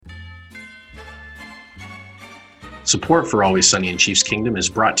Support for Always Sunny in Chiefs Kingdom is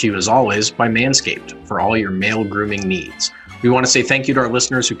brought to you, as always, by Manscaped for all your male grooming needs. We want to say thank you to our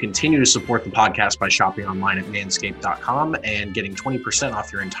listeners who continue to support the podcast by shopping online at manscaped.com and getting 20%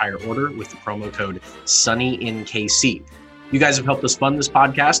 off your entire order with the promo code SunnyInKC. You guys have helped us fund this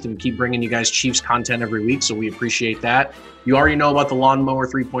podcast and keep bringing you guys Chiefs content every week, so we appreciate that. You already know about the Lawnmower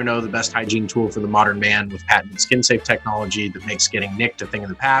 3.0, the best hygiene tool for the modern man with patented skin-safe technology that makes getting nicked a thing of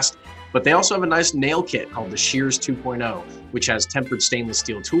the past. But they also have a nice nail kit called the Shears 2.0, which has tempered stainless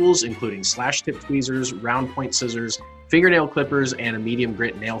steel tools, including slash-tip tweezers, round point scissors, fingernail clippers, and a medium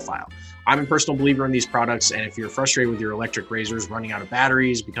grit nail file. I'm a personal believer in these products, and if you're frustrated with your electric razors running out of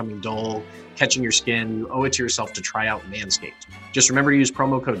batteries, becoming dull, catching your skin, you owe it to yourself to try out Manscaped. Just remember to use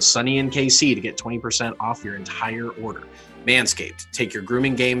promo code SunnyInKC to get 20% off your entire order. Manscaped, take your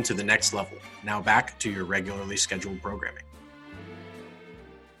grooming game to the next level. Now back to your regularly scheduled programming.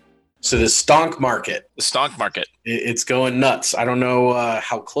 So the stonk market. It's going nuts. I don't know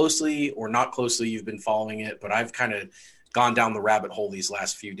how closely or not closely you've been following it, but I've kind of gone down the rabbit hole these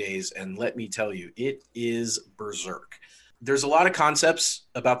last few days, and let me tell you, it is berserk. There's a lot of concepts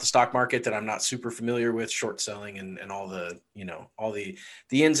about the stock market that I'm not super familiar with, short selling and all the, all the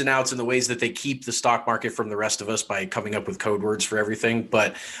ins and outs and the ways that they keep the stock market from the rest of us by coming up with code words for everything.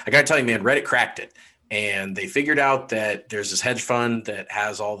 But I got to tell you, man, Reddit cracked it. And they figured out that there's this hedge fund that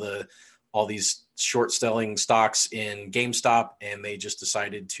has all these short selling stocks in GameStop, and they just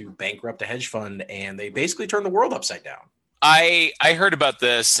decided to bankrupt a hedge fund, and they basically turned the world upside down. I heard about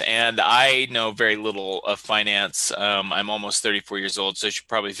this, and I know very little of finance. I'm almost 34 years old, so I should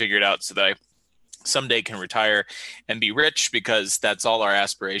probably figure it out so that I someday can retire and be rich, because that's all our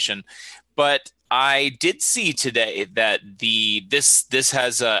aspiration. But I did see today that this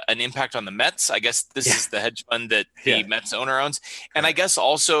has an impact on the Mets. I guess this is the hedge fund that the Mets owner owns. And I guess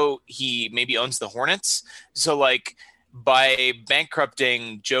also he maybe owns the Hornets. So like by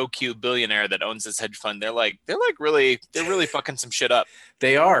bankrupting Joe Q, billionaire that owns this hedge fund, they're really fucking some shit up.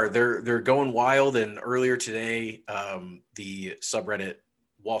 They are. They're going wild. And earlier today, the subreddit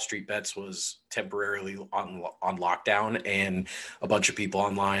Wall Street Bets was temporarily on lockdown, and a bunch of people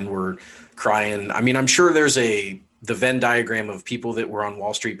online were crying. I mean, I'm sure there's the Venn diagram of people that were on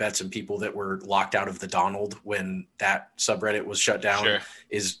Wall Street Bets and people that were locked out of the Donald when that subreddit was shut down. Sure.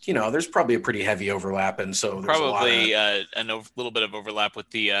 There's probably a pretty heavy overlap. And so there's probably a little bit of overlap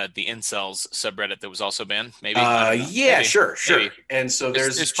with the incels subreddit that was also banned. Maybe. Maybe. Sure. Maybe. And so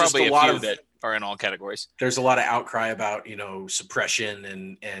there's probably a lot few of that are in all categories. There's a lot of outcry about,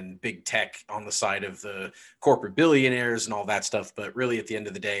 suppression and big tech on the side of the corporate billionaires and all that stuff. But really, at the end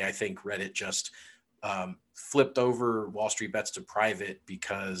of the day, I think Reddit just flipped over Wall Street Bets to private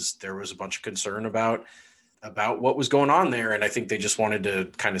because there was a bunch of concern about what was going on there. And I think they just wanted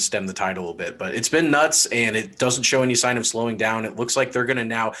to kind of stem the tide a little bit. But it's been nuts, and it doesn't show any sign of slowing down. It looks like they're going to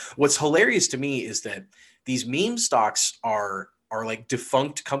now. What's hilarious to me is that these meme stocks are like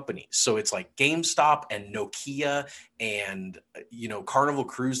defunct companies. So it's like GameStop and Nokia and, Carnival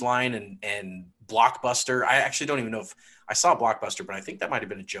Cruise Line and Blockbuster. I actually don't even know if I saw Blockbuster, but I think that might've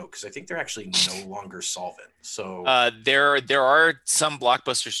been a joke, because I think they're actually no longer solvent. So there are some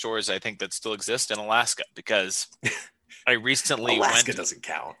Blockbuster stores, I think, that still exist in Alaska, because I recently doesn't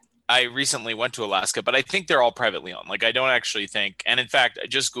count. I recently went to Alaska, but I think they're all privately owned. Like, I don't actually think, and in fact, I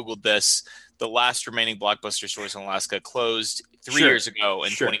just Googled this, the last remaining Blockbuster stores in Alaska closed 3 years ago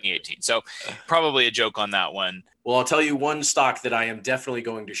in 2018. So probably a joke on that one. Well, I'll tell you one stock that I am definitely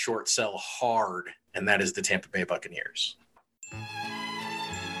going to short sell hard, and that is the Tampa Bay Buccaneers.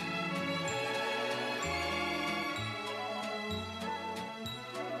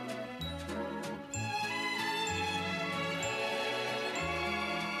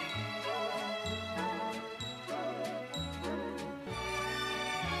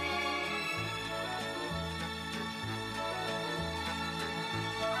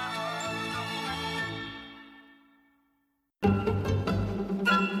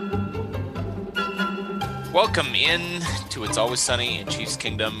 Welcome in to It's Always Sunny in Chiefs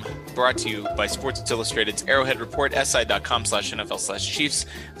Kingdom, brought to you by Sports Illustrated's Arrowhead Report, si.com/NFL/Chiefs.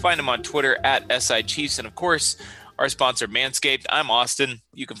 Find them on Twitter at SI Chiefs. And of course, our sponsor, Manscaped. I'm Austin.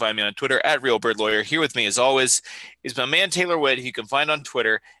 You can find me on Twitter at RealBirdLawyer. Here with me, as always, is my man, Taylor Witt, who you can find on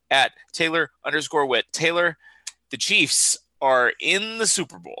Twitter at Taylor_Witt. Taylor, the Chiefs are in the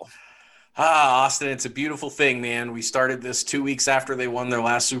Super Bowl. Austin, it's a beautiful thing, man. We started this 2 weeks after they won their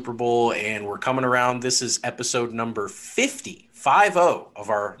last Super Bowl, and we're coming around. This is episode number 50 of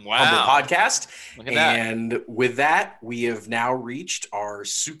our humble podcast. Look at that. And with that, we have now reached our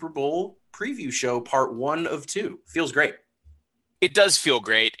Super Bowl preview show, part 1 of 2. Feels great. It does feel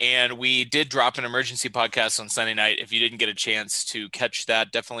great. And we did drop an emergency podcast on Sunday night. If you didn't get a chance to catch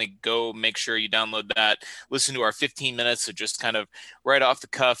that, definitely go make sure you download that. Listen to our 15 minutes of just kind of right off the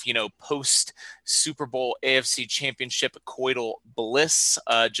cuff, post Super Bowl AFC Championship coital bliss.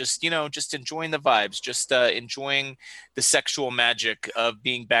 Just enjoying the vibes, just enjoying the sexual magic of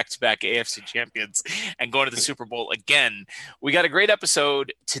being back-to-back AFC champions and going to the Super Bowl again. We got a great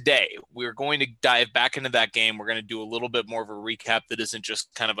episode today. We're going to dive back into that game. We're going to do a little bit more of a recap that isn't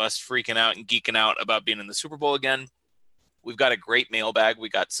just kind of us freaking out and geeking out about being in the Super Bowl again. We've got a great mailbag. We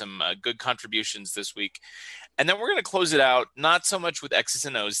got some good contributions this week. And then we're going to close it out, not so much with X's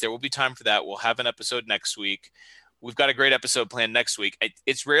and O's. There will be time for that. We'll have an episode next week. We've got a great episode planned next week.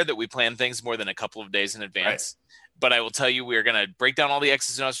 It's rare that we plan things more than a couple of days in advance. Right. But I will tell you, we are going to break down all the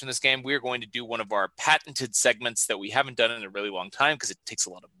X's and O's from this game. We are going to do one of our patented segments that we haven't done in a really long time because it takes a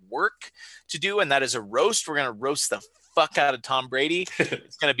lot of work to do, and that is a roast. We're going to roast the fuck out of Tom Brady.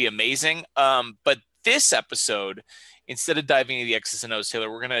 It's going to be amazing. But this episode, instead of diving into the X's and O's, Taylor,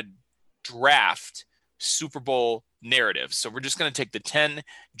 we're going to draft Super Bowl narratives. So we're just going to take the 10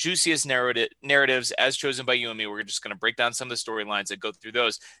 juiciest narratives as chosen by you and me. We're just going to break down some of the storylines and go through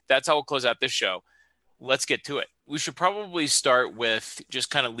those. That's how we'll close out this show. Let's get to it. We should probably start with just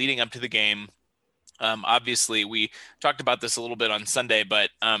kind of leading up to the game. Obviously, we talked about this a little bit on Sunday,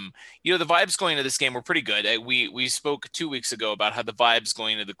 but the vibes going into this game were pretty good. We spoke 2 weeks ago about how the vibes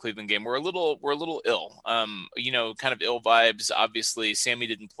going into the Cleveland game were a little ill. Kind of ill vibes. Obviously, Sammy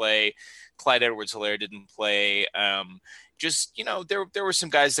didn't play. Clyde Edwards-Helaire didn't play. There were some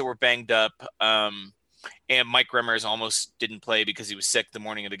guys that were banged up. And Mike Remmers almost didn't play because he was sick the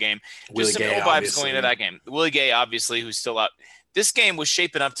morning of the game. Just some ill vibes going into that game. Willie Gay, obviously, who's still out. This game was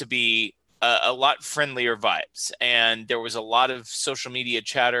shaping up to be a lot friendlier vibes. And there was a lot of social media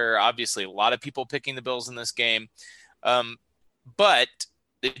chatter. Obviously, a lot of people picking the Bills in this game. But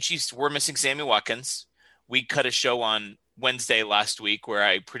the Chiefs were missing Sammy Watkins. We cut a show on Wednesday last week where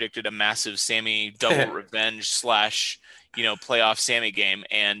I predicted a massive Sammy double revenge / playoff Sammy game.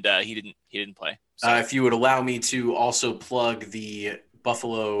 And he didn't play. So. If you would allow me to also plug the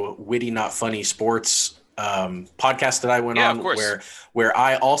Buffalo Witty Not Funny Sports podcast that I went on, where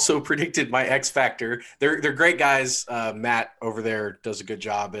I also predicted my X Factor. They're great guys. Matt over there does a good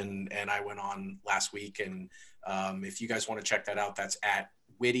job, and I went on last week. And if you guys want to check that out, that's at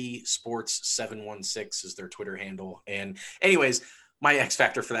Witty Sports 716 is their Twitter handle. And anyways, my X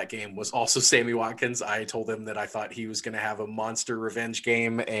Factor for that game was also Sammy Watkins. I told him that I thought he was going to have a monster revenge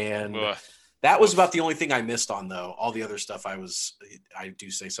game, and that was about the only thing I missed on, though. All the other stuff I do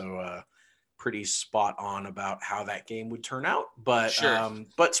say so, pretty spot on about how that game would turn out. But sure.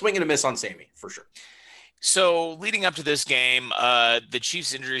 But swing and a miss on Sammy, for sure. So leading up to this game, the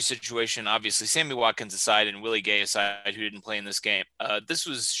Chiefs' injury situation, obviously Sammy Watkins aside and Willie Gay aside, who didn't play in this game, this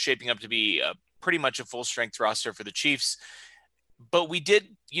was shaping up to be pretty much a full-strength roster for the Chiefs. But we did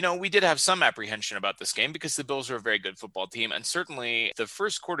have some apprehension about this game because the Bills are a very good football team. And certainly the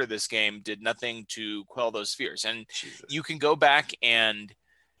first quarter of this game did nothing to quell those fears. And you can go back and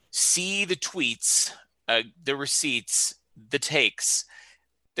see the tweets, the receipts, the takes.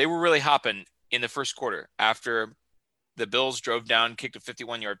 They were really hopping in the first quarter after the Bills drove down, kicked a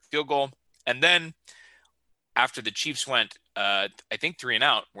 51-yard field goal. And then after the Chiefs went, I think 3 and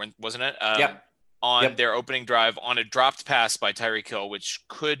out, wasn't it? Yep. On their opening drive on a dropped pass by Tyreek Hill, which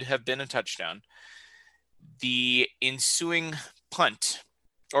could have been a touchdown. The ensuing punt,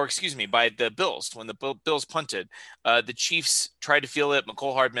 by the Bills, when the Bills punted, the Chiefs tried to field it.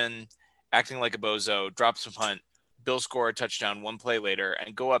 Mecole Hardman, acting like a bozo, drops a punt. Bills score a touchdown 1 play later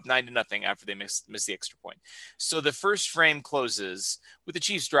and go up 9-0 after they miss the extra point. So the first frame closes with the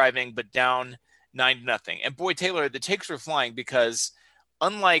Chiefs driving, but down 9-0. And boy, Taylor, the takes were flying because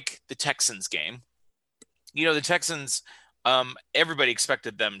unlike the Texans game, the Texans, everybody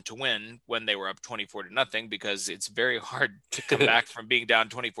expected them to win when they were up 24-0 because it's very hard to come back from being down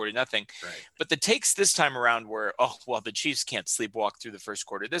 24-0. Right. But the takes this time around were, the Chiefs can't sleepwalk through the first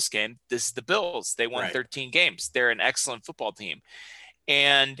quarter of this game. This is the Bills. They won 13 games. They're an excellent football team.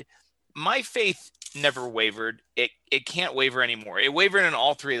 And my faith never wavered. It can't waver anymore. It wavered in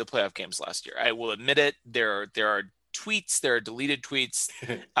all 3 of the playoff games last year. I will admit it. There are tweets, there are deleted tweets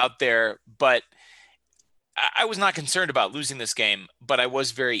out there, but I was not concerned about losing this game, but I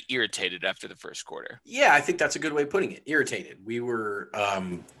was very irritated after the first quarter. Yeah, I think that's a good way of putting it. Irritated. We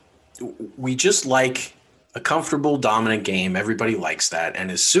just like a comfortable, dominant game. Everybody likes that. And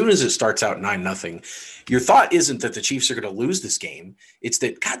as soon as it starts out 9-0, your thought isn't that the Chiefs are going to lose this game. It's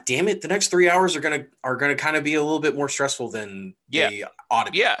that, God damn it, the next 3 hours are going to kind of be a little bit more stressful than they ought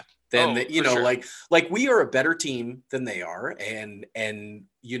to be. Yeah. then Oh, you for know, sure. like we are a better team than they are, and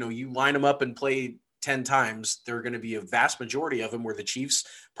you know, you line them up and play 10 times, there are going to be a vast majority of them where the Chiefs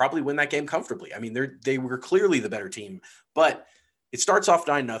probably win that game comfortably. I mean, they were clearly the better team, but it starts off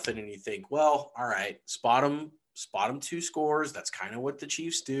 9-0 and you think, well, all right, spot them 2 scores. That's kind of what the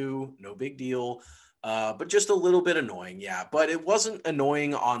Chiefs do. No big deal. But just a little bit annoying. Yeah. But it wasn't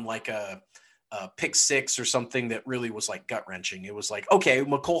annoying on like a pick six or something that really was like gut wrenching. It was like, okay,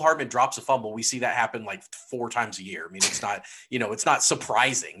 McCole Hardman drops a fumble. We see that happen like 4 times a year. I mean, it's not, you know, it's not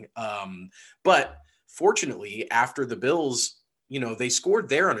surprising. But fortunately, after the Bills, you know, they scored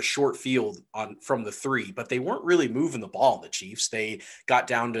there on a short field from the 3, but they weren't really moving the ball. The Chiefs, they got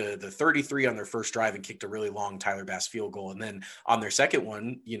down to the 33 on their first drive and kicked a really long Tyler Bass field goal. And then on their second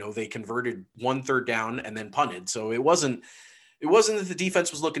one, you know, they converted 1 third down and then punted. So it wasn't that the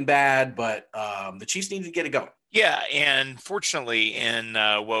defense was looking bad, but the Chiefs needed to get it going. Yeah, and fortunately, in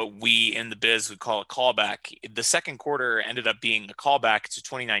what we in the biz would call a callback, the second quarter ended up being a callback to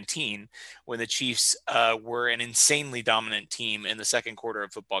 2019 when the Chiefs were an insanely dominant team in the second quarter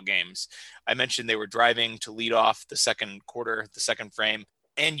of football games. I mentioned they were driving to lead off the second quarter, the second frame,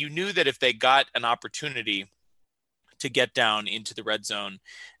 and you knew that if they got an opportunity to get down into the red zone,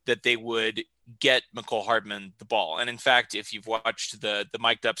 that they would get McCole Hardman the ball. And in fact, if you've watched the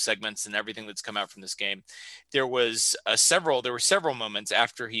mic'd up segments and everything that's come out from this game, there were several moments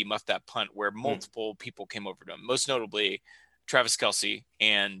after he muffed that punt where multiple people came over to him. Most notably, Travis Kelce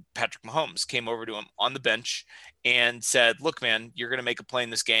and Patrick Mahomes came over to him on the bench and said, "Look, man, you're going to make a play in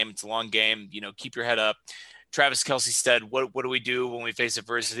this game. It's a long game. You know, keep your head up." Travis Kelce said, what do we do when we face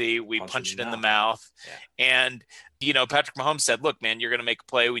adversity? We punch it in the mouth. Yeah. And, you know, Patrick Mahomes said, "Look, man, you're going to make a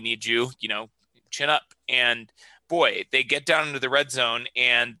play. We need you, you know, chin up." And boy, they get down into the red zone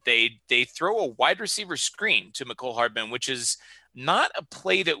and they throw a wide receiver screen to McCole Hardman, which is not a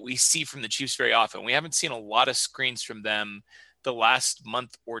play that we see from the Chiefs very often. We haven't seen a lot of screens from them the last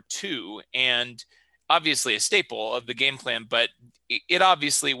month or two. And obviously a staple of the game plan, but it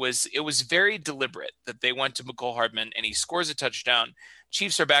obviously was very deliberate that they went to McCole Hardman and he scores a touchdown.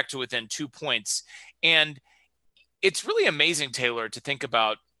 Chiefs are back to within 2 points. And it's really amazing, Taylor, to think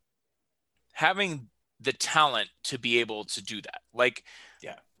about having the talent to be able to do that. Like,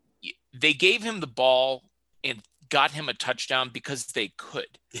 yeah, they gave him the ball and got him a touchdown because they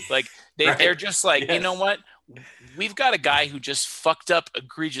could. Like, they're just like, yes, you know what? We've got a guy who just fucked up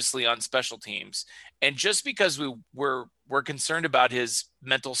egregiously on special teams. And just because we're concerned about his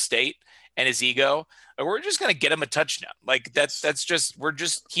mental state and his ego, we're just going to get him a touchdown. Like that's just,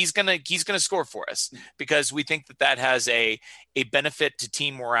 he's going to score for us because we think that has a benefit to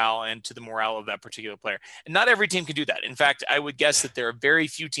team morale and to the morale of that particular player. And not every team can do that. In fact, I would guess that there are very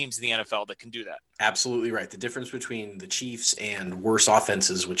few teams in the NFL that can do that. Absolutely right. The difference between the Chiefs and worse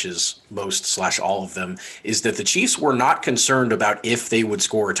offenses, which is most/all of them, is that the Chiefs were not concerned about if they would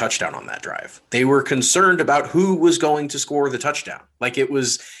score a touchdown on that drive. They were concerned about who was going to score the touchdown. Like it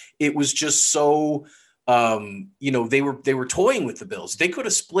was just so, you know, they were toying with the Bills. They could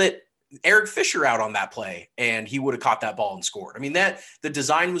have split Eric Fisher out on that play and he would have caught that ball and scored. I mean, the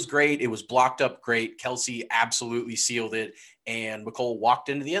design was great. It was blocked up great. Kelce absolutely sealed it and McCole walked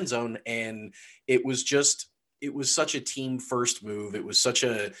into the end zone, and it was such a team first move. It was such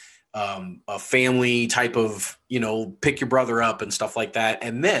a family type of, you know, pick your brother up and stuff like that.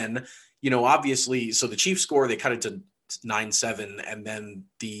 And then, you know, obviously, so the Chiefs score, they cut it to 9-7, and then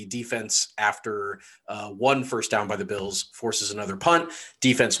the defense, after one first down by the Bills, forces another punt.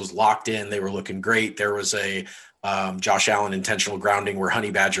 Defense was locked in. They were looking great. There was a Josh Allen intentional grounding where Honey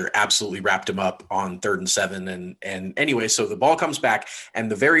Badger absolutely wrapped him up on 3rd and 7. And anyway, so the ball comes back, and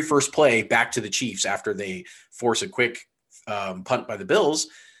the very first play back to the Chiefs after they force a quick punt by the Bills.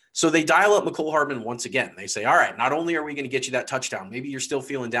 So they dial up McCole Hardman once again. They say, all right, not only are we going to get you that touchdown, maybe you're still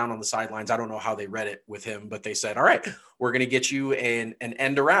feeling down on the sidelines. I don't know how they read it with him, but they said, all right, we're going to get you an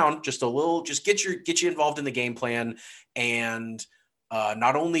end around, just get you involved in the game plan. And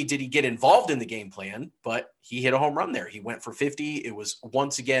not only did he get involved in the game plan, but he hit a home run there. He went for 50. It was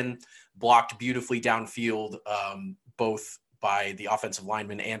once again blocked beautifully downfield, both by the offensive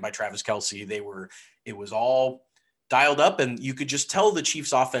lineman and by Travis Kelce. It was all dialed up, and you could just tell the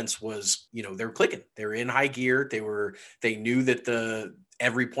Chiefs offense was, you know, they were clicking. They were in high gear. They knew that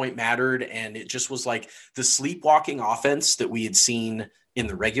every point mattered. And it just was like the sleepwalking offense that we had seen in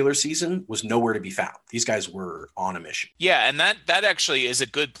the regular season was nowhere to be found. These guys were on a mission. Yeah, and that actually is a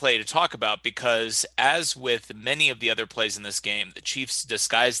good play to talk about because as with many of the other plays in this game, the Chiefs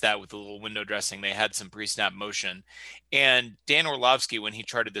disguised that with a little window dressing. They had some pre-snap motion. And Dan Orlovsky, when he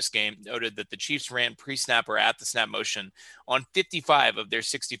charted this game, noted that the Chiefs ran pre-snap or at the snap motion on 55 of their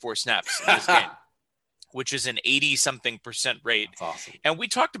 64 snaps in this game, which is an 80-something% rate. That's awesome. And we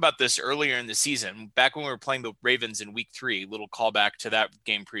talked about this earlier in the season, back when we were playing the Ravens in week 3, little callback to that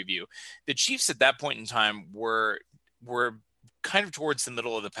game preview. The Chiefs at that point in time were kind of towards the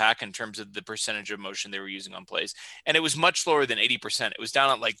middle of the pack in terms of the percentage of motion they were using on plays. And it was much lower than 80%. It was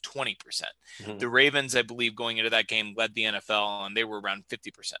down at like 20%. Mm-hmm. The Ravens, I believe, going into that game led the NFL, and they were around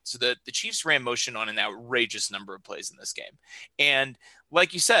 50%. So the Chiefs ran motion on an outrageous number of plays in this game. And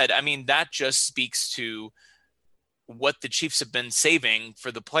like you said, I mean, that just speaks to what the Chiefs have been saving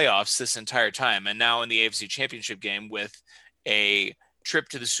for the playoffs this entire time. And now in the AFC Championship game with a trip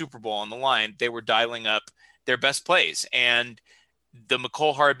to the Super Bowl on the line, they were dialing up their best plays. And the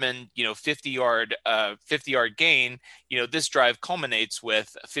Mecole Hardman, 50-yard gain, this drive culminates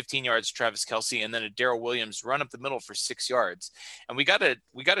with 15 yards to Travis Kelce and then a Darrell Williams run up the middle for 6 yards. And we got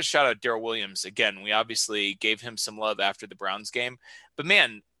to shout out Darrell Williams again. We obviously gave him some love after the Browns game, but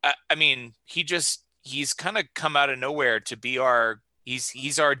man, I mean, he's kind of come out of nowhere to be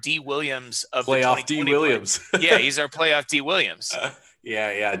he's our D Williams of playoff D Williams. Yeah, he's our playoff D Williams.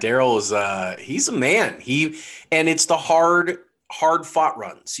 Yeah. Darrell is he's a man. And it's the hard fought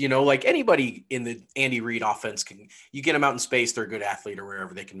runs, like anybody in the Andy Reid offense you get them out in space, they're a good athlete or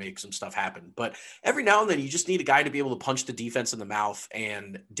wherever, they can make some stuff happen. But every now and then you just need a guy to be able to punch the defense in the mouth.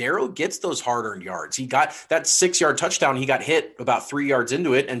 And Darrell gets those hard-earned yards. He got that 6-yard touchdown. He got hit about 3 yards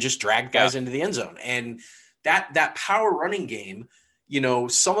into it and just dragged guys into the end zone. And that power running game,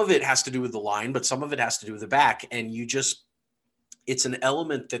 some of it has to do with the line, but some of it has to do with the back. And it's an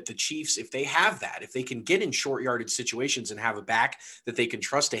element that the Chiefs, if they have that, if they can get in short yardage situations and have a back that they can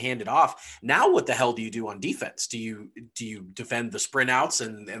trust to hand it off, now what the hell do you do on defense? Do you defend the sprint outs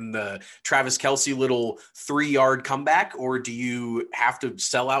and the Travis Kelce little 3-yard comeback, or do you have to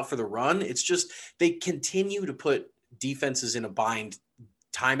sell out for the run? It's just, they continue to put defenses in a bind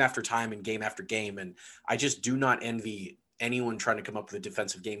time after time and game after game. And I just do not envy anyone trying to come up with a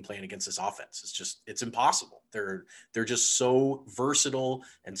defensive game plan against this offense. It's impossible. They're just so versatile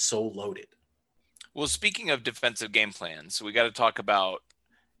and so loaded. Well, speaking of defensive game plans, we got to talk about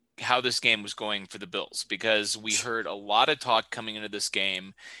how this game was going for the Bills, because we heard a lot of talk coming into this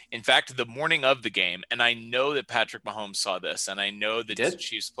game. In fact, the morning of the game, and I know that Patrick Mahomes saw this, and I know that the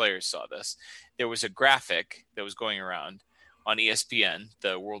Chiefs players saw this. There was a graphic that was going around on ESPN,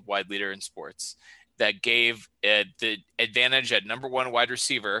 the worldwide leader in sports, that gave the advantage at number 1 wide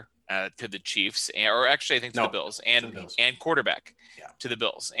receiver to the Chiefs, or actually I think to the Bills, and quarterback to the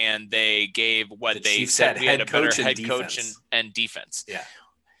Bills. And they gave they said we had a better head coach and defense. Yeah.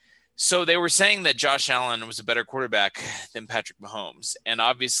 So they were saying that Josh Allen was a better quarterback than Patrick Mahomes. And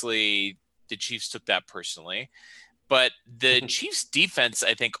obviously the Chiefs took that personally. But the Chiefs defense,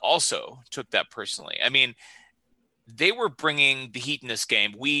 I think, also took that personally. I mean, they were bringing the heat in this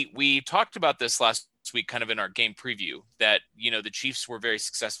game. We talked about this last week, kind of in our game preview, that, the Chiefs were very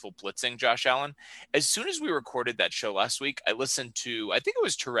successful blitzing Josh Allen. As soon as we recorded that show last week, I listened to, I think it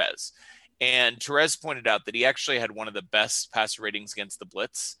was Therese, and Therese pointed out that he actually had one of the best passer ratings against the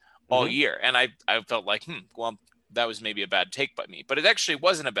blitz all year. And I felt like, well, that was maybe a bad take by me, but it actually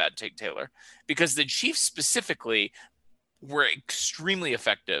wasn't a bad take, Taylor, because the Chiefs specifically were extremely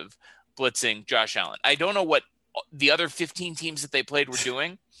effective blitzing Josh Allen. I don't know what the other 15 teams that they played were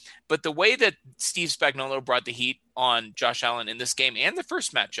doing, but the way that Steve Spagnuolo brought the heat on Josh Allen in this game and the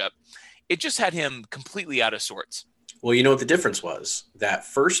first matchup, it just had him completely out of sorts. Well, you know what the difference was? That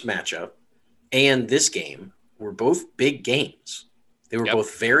first matchup and this game were both big games. They were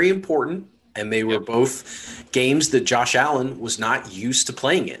both very important, and they were both games that Josh Allen was not used to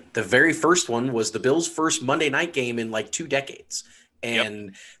playing in. The very first one was the Bills' first Monday night game in like 2 decades.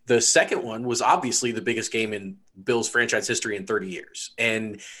 And the second one was obviously the biggest game in Bills franchise history in 30 years.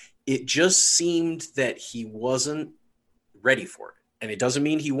 And it just seemed that he wasn't ready for it. And it doesn't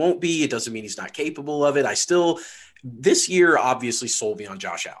mean he won't be. It doesn't mean he's not capable of it. This year obviously sold me on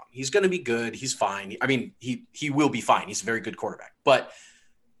Josh Allen. He's going to be good. He's fine. I mean, he will be fine. He's a very good quarterback. But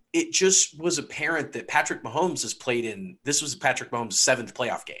it just was apparent that Patrick Mahomes has played in – this was Patrick Mahomes' 7th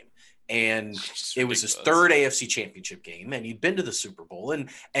playoff game. And it was his 3rd AFC championship game, and he'd been to the Super Bowl.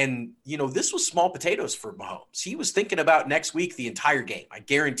 And this was small potatoes for Mahomes. He was thinking about next week the entire game, I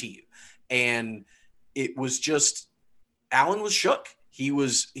guarantee you. And it was just – Allen was shook. He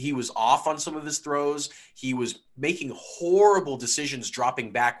was off on some of his throws. He was making horrible decisions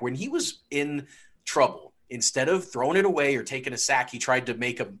dropping back when he was in trouble. Instead of throwing it away or taking a sack, he tried to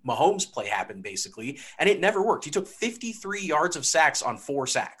make a Mahomes play happen, basically, and it never worked. He took 53 yards of sacks on 4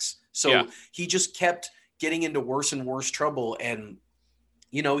 sacks. So he just kept getting into worse and worse trouble. And,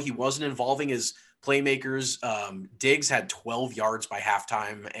 he wasn't involving his playmakers. Diggs had 12 yards by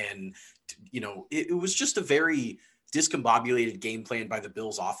halftime. And, it was just a very discombobulated game plan by the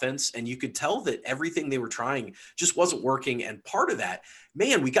Bills offense. And you could tell that everything they were trying just wasn't working. And part of that,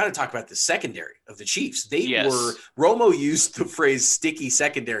 man, we got to talk about the secondary of the Chiefs. Romo used the phrase sticky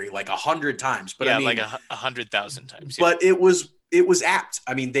secondary like 100 times, but like 100,000 times. Yeah. But it was apt.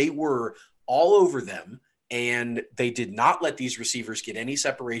 I mean, they were all over them, and they did not let these receivers get any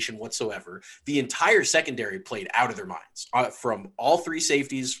separation whatsoever. The entire secondary played out of their minds from all 3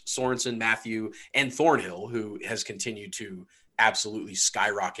 safeties, Sorensen, Matthew, and Thornhill, who has continued to absolutely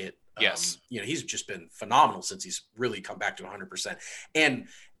skyrocket. Yes. He's just been phenomenal since he's really come back to 100%.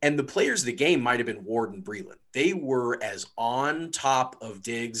 And the players of the game might have been Ward and Breeland. They were as on top of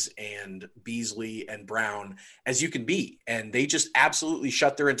Diggs and Beasley and Brown as you can be. And they just absolutely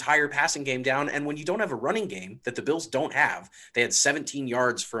shut their entire passing game down. And when you don't have a running game that the Bills don't have, they had 17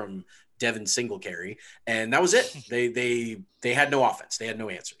 yards from Devin Singletary, and that was it. They had no offense. They had no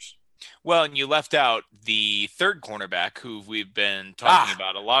answers. Well, and you left out the third cornerback who we've been talking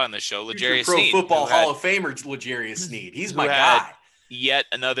about a lot on the show, L'Jarius Sneed. Pro Football Hall of Famer L'Jarius Sneed. He's my guy. Yet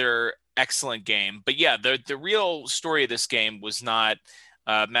another excellent game. But yeah, the real story of this game was not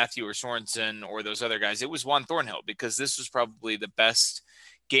Matthew or Sorensen or those other guys. It was Juan Thornhill, because this was probably the best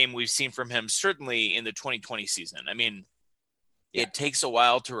game we've seen from him, certainly in the 2020 season. I mean, it takes a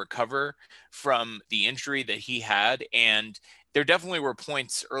while to recover from the injury that he had. And there definitely were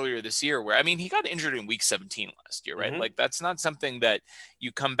points earlier this year where, he got injured in week 17 last year, right? Mm-hmm. Like, that's not something that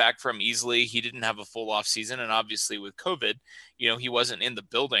you come back from easily. He didn't have a full off season. And obviously with COVID, he wasn't in the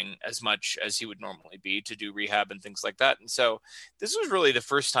building as much as he would normally be to do rehab and things like that. And so this was really the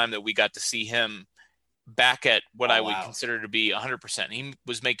first time that we got to see him back at what I would consider to be 100%. He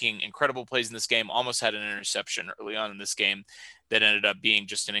was making incredible plays in this game, almost had an interception early on in this game that ended up being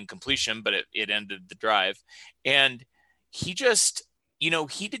just an incompletion, but it ended the drive. And he just,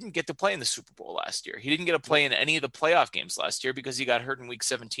 he didn't get to play in the Super Bowl last year. He didn't get to play in any of the playoff games last year because he got hurt in week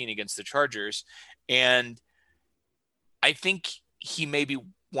 17 against the Chargers. And I think he maybe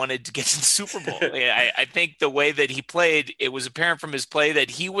wanted to get to the Super Bowl. I think the way that he played, it was apparent from his play that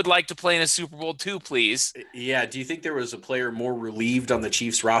he would like to play in a Super Bowl too, please. Yeah. Do you think there was a player more relieved on the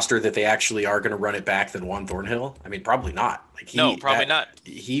Chiefs roster that they actually are going to run it back than Juan Thornhill? Probably not. No, probably not.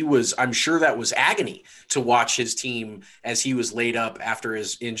 He was, I'm sure that was agony to watch his team as he was laid up after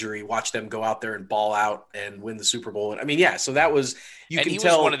his injury, watch them go out there and ball out and win the Super Bowl. So that was, he was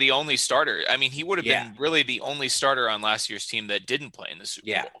one of the only starters. He would have been really the only starter on last year's team that didn't play in the Super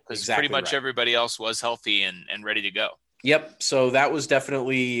Bowl, because pretty much everybody else was healthy and ready to go. Yep. So that was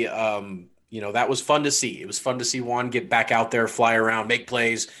definitely, that was fun to see. It was fun to see Juan get back out there, fly around, make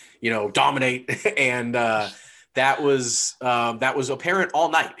plays, dominate. And that was apparent all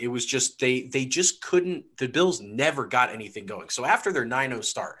night. It was just, they just couldn't, the Bills never got anything going. So after their 9-0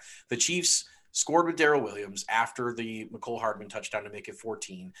 start, the Chiefs scored with Darrell Williams after the Mecole Hardman touchdown to make it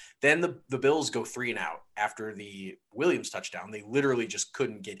 14. Then the Bills go 3-and-out after the Williams touchdown. They literally just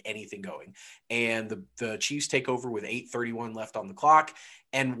couldn't get anything going. And the Chiefs take over with 8:31 left on the clock.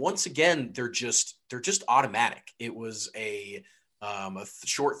 And once again, they're just automatic. It was a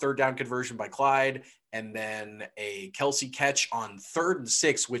short third down conversion by Clyde, and then a Kelsey catch on 3rd and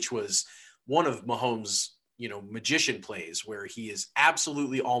 6, which was one of Mahomes' magician plays where he is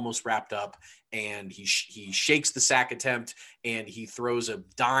absolutely almost wrapped up, and he shakes the sack attempt and he throws a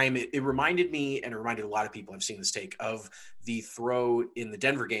dime. It reminded me, and it reminded a lot of people, I've seen this take, of the throw in the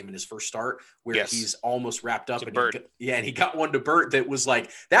Denver game in his first start where he's almost wrapped up. And he got one to Burt that was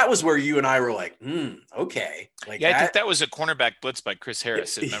like, that was where you and I were like, okay. I think that was a cornerback blitz by Chris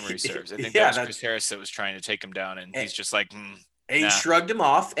Harris, if memory serves. I think that was Chris Harris that was trying to take him down, and he's just like, And he shrugged him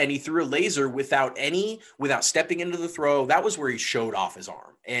off, and he threw a laser without stepping into the throw. That was where he showed off his arm.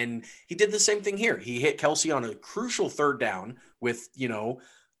 And he did the same thing here. He hit Kelsey on a crucial 3rd down with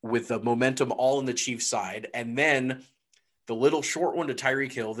the momentum all on the Chiefs side. And then the little short one to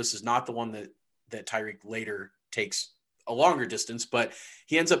Tyreek Hill. This is not the one that Tyreek later takes a longer distance, but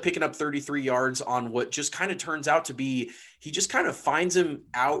he ends up picking up 33 yards on what just kind of turns out to be, he just kind of finds him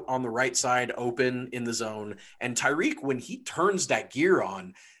out on the right side open in the zone. And Tyreek, when he turns that gear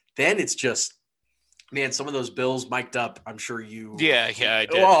on, then it's just, Man, some of those Bills mic'd up, I'm sure you. Yeah, I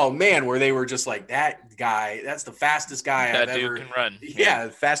did. Oh, man, where they were just like, that guy, that's the fastest guy that I've dude ever. can run. Yeah,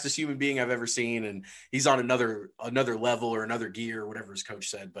 the fastest human being I've ever seen. And he's on another level or another gear, whatever his coach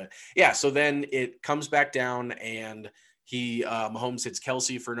said. But yeah, so then it comes back down and Mahomes hits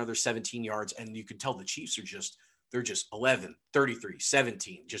Kelce for another 17 yards. And you can tell the Chiefs they're just 11, 33,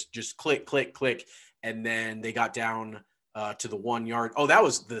 17, just click, click, click. And then they got down to the 1 yard. Oh, that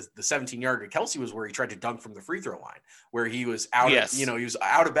was the 17-yard. Kelce was where he tried to dunk from the free throw line, where he was out of, he was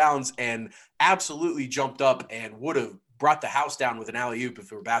out of bounds and absolutely jumped up and would have brought the house down with an alley-oop if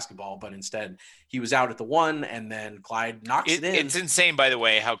it were basketball, but instead he was out at the 1 and then Clyde knocks it in. It's insane, by the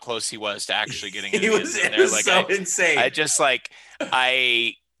way, how close he was to actually getting it. It was so insane. I just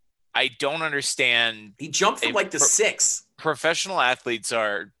I don't understand. He jumped from the 6. Professional athletes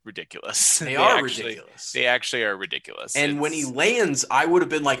are ridiculous. They are ridiculous. They actually are ridiculous. And when he lands, I would have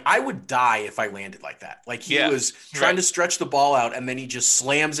been like, I would die if I landed like that. Like he was trying to stretch the ball out and then he just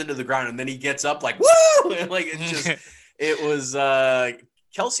slams into the ground and then he gets up like, woo! And like, it was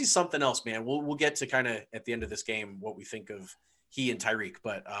Kelce's something else, man. We'll get to kind of at the end of this game, what we think of he and Tyreek,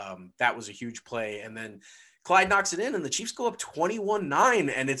 but that was a huge play. And then Clyde knocks it in and the Chiefs go up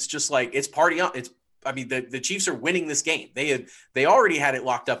 21-9 and it's just like, it's party on. The Chiefs are winning this game. They already had it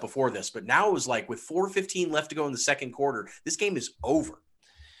locked up before this, but now it was like with 4:15 left to go in the second quarter, this game is over.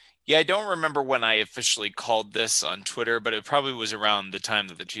 Yeah, I don't remember when I officially called this on Twitter, but it probably was around the time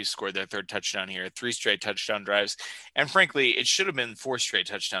that the Chiefs scored their third touchdown here, 3 straight touchdown drives. And frankly, it should have been 4 straight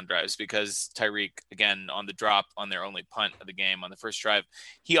touchdown drives because Tyreek, again, on the drop on their only punt of the game on the first drive,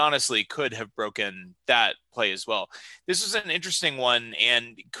 he honestly could have broken that play as well. This was an interesting one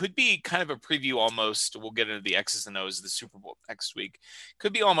and could be kind of a preview almost. We'll get into the X's and O's of the Super Bowl next week.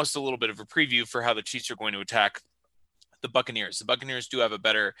 Could be almost a little bit of a preview for how the Chiefs are going to attack the Buccaneers. The Buccaneers do have a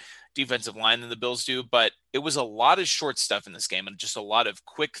better defensive line than the Bills do, but it was a lot of short stuff in this game and just a lot of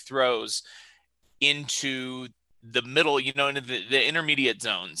quick throws into the middle, into the intermediate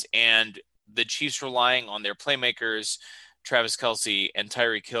zones, and the Chiefs relying on their playmakers, Travis Kelce and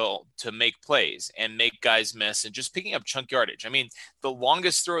Tyreek Hill, to make plays and make guys miss and just picking up chunk yardage. I mean, the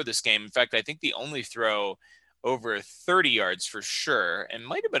longest throw of this game, in fact, I think the only throw over 30 yards for sure, and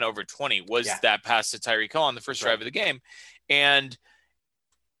might have been over 20, was that pass to Tyreek Hill on the first drive of the game. And,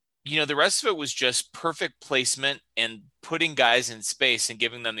 the rest of it was just perfect placement and putting guys in space and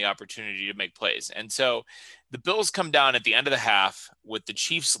giving them the opportunity to make plays. And so the Bills come down at the end of the half with the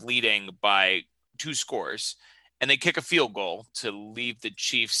Chiefs leading by 2 scores, and they kick a field goal to leave the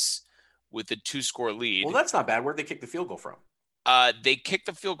Chiefs with a 2-score lead. Well, that's not bad. Where'd they kick the field goal from? They kicked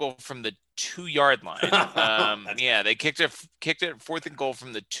the field goal from the 2-yard line. They kicked it 4th and goal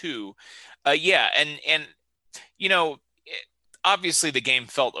from the 2. Obviously the game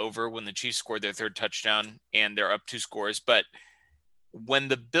felt over when the Chiefs scored their third touchdown and they're up 2 scores. But when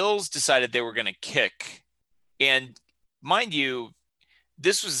the Bills decided they were going to kick, and mind you,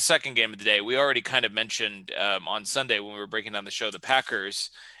 this was the second game of the day. We already kind of mentioned on Sunday when we were breaking down the show, the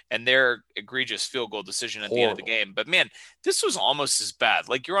Packers and their egregious field goal decision at the end of the game. But man, this was almost as bad.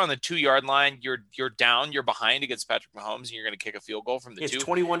 Like, you're on the 2-yard line, you're down, you're behind against Patrick Mahomes, and you're going to kick a field goal from the 2. It's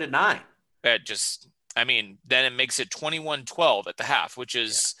 21-9. Then it makes it 21-12 at the half, which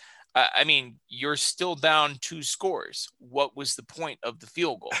is, you're still down 2 scores. What was the point of the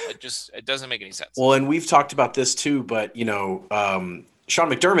field goal? It doesn't make any sense. Well, and we've talked about this too, but Sean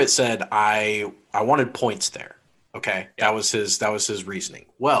McDermott said, I wanted points there. Okay. Yeah. That was his reasoning.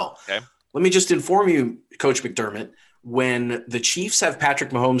 Well, Let me just inform you, Coach McDermott, when the Chiefs have Patrick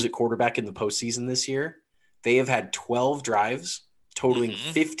Mahomes at quarterback in the postseason this year, they have had 12 drives totaling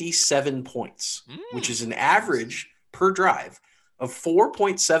 57 points, which is an average per drive of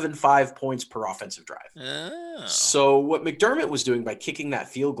 4.75 points per offensive drive. Oh. So what McDermott was doing by kicking that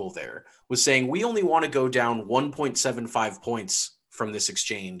field goal there was saying, we only want to go down 1.75 points from this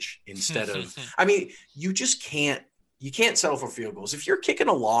exchange instead of, you can't settle for field goals. If you're kicking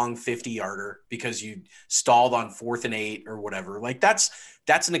a long 50-yarder because you stalled on 4th and 8 or whatever, like that's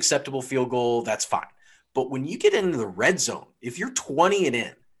an acceptable field goal. That's fine. But when you get into the red zone, if you're 20 and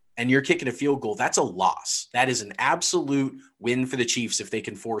in and you're kicking a field goal, that's a loss. That is an absolute win for the Chiefs if they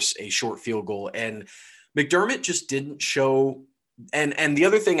can force a short field goal. And McDermott just didn't show. And the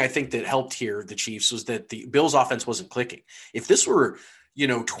other thing I think that helped here, the Chiefs, was that the Bills offense wasn't clicking. If this were,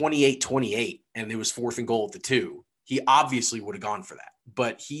 28-28 and it was 4th and goal at the 2, he obviously would have gone for that.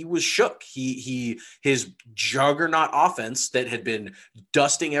 But he was shook. His juggernaut offense that had been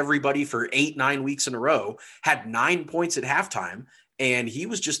dusting everybody for 8-9 weeks in a row had 9 points at halftime. And he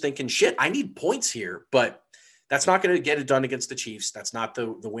was just thinking, shit, I need points here. But That's not going to get it done against the Chiefs. That's not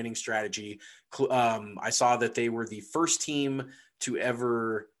the winning strategy. I saw that they were the first team to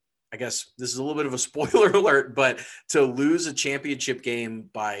ever, I guess this is a little bit of a spoiler alert, but to lose a championship game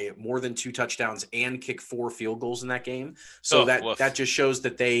by more than 2 touchdowns and kick 4 field goals in that game. So that just shows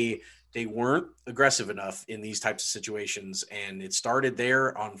that they weren't aggressive enough in these types of situations. And it started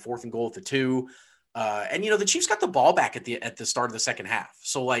there on 4th and goal at the 2. And the Chiefs got the ball back at the start of the second half.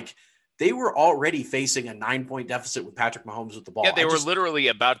 So like, they were already facing a 9-point deficit with Patrick Mahomes with the ball. Yeah, they were literally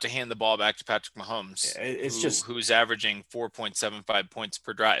about to hand the ball back to Patrick Mahomes. Who's averaging 4.75 points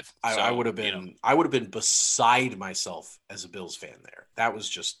per drive. I would have been beside myself as a Bills fan there. That was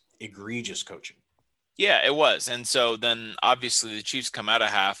just egregious coaching. Yeah, it was. And so then obviously the Chiefs come out of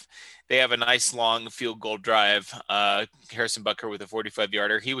half. They have a nice long field goal drive. Harrison Butker with a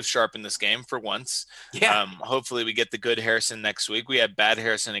 45-yarder. He was sharp in this game for once. Yeah. Hopefully we get the good Harrison next week. We had bad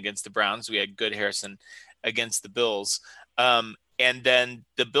Harrison against the Browns. We had good Harrison against the Bills. And then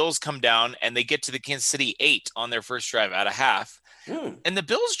the Bills come down and they get to the Kansas City 8 on their first drive out of half. And the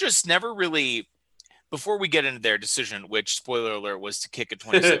Bills just never really, before we get into their decision, which, spoiler alert, was to kick a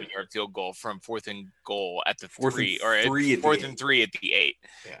 27-yard field goal from 4th and goal at the 3, or 4th and 3 at the 8.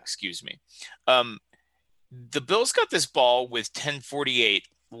 Yeah. Excuse me. The Bills got this ball with 10:48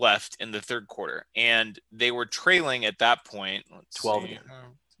 left in the third quarter, and they were trailing at that point. 12 again.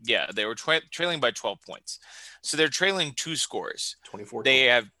 Yeah, they were trailing by 12 points. So they're trailing 2 scores. 24. They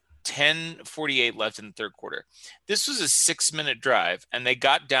have 10:48 left in the third quarter. This was a 6-minute drive, and they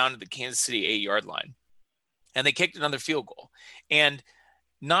got down to the Kansas City 8-yard line. And they kicked another field goal. And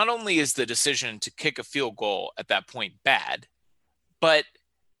not only is the decision to kick a field goal at that point bad, but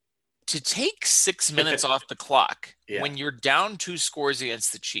to take 6 minutes off the clock when you're down 2 scores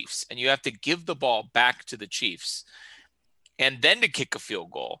against the Chiefs and you have to give the ball back to the Chiefs and then to kick a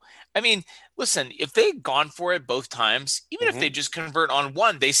field goal. I mean, listen, if they'd gone for it both times, even if they just convert on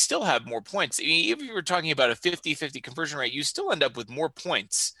one, they still have more points. I mean, if you were talking about a 50-50 conversion rate, you still end up with more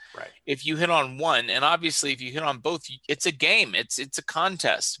points if you hit on one. And obviously, if you hit on both, it's a game. It's a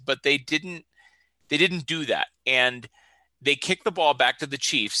contest. But they didn't do that. And they kicked the ball back to the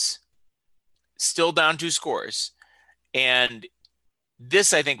Chiefs, still down 2 scores. And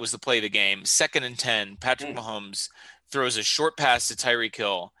this, I think, was the play of the game. 2nd and 10, Patrick Mahomes throws a short pass to Tyreek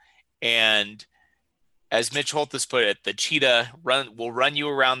Hill, and as Mitch Holthus put it, the cheetah will run you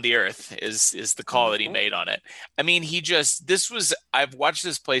around the earth is the call that he made on it. I mean, I've watched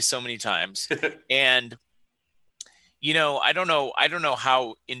this play so many times, and I don't know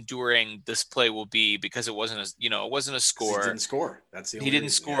how enduring this play will be because it wasn't a score. He didn't score. That's the only He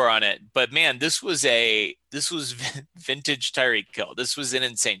didn't score on it. But man, this was vintage Tyreek Hill. This was an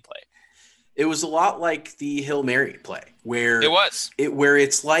insane play. It was a lot like the Hail Mary play where where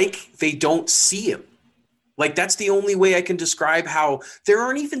it's like they don't see him. Like, that's the only way I can describe how there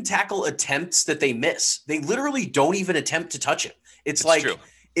aren't even tackle attempts that they miss. They literally don't even attempt to touch him. It's like true.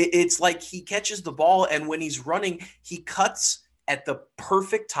 It's like he catches the ball, and when he's running, he cuts at the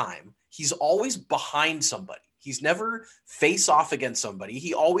perfect time. He's always behind somebody. He's never face off against somebody.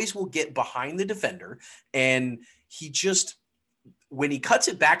 He always will get behind the defender, and when he cuts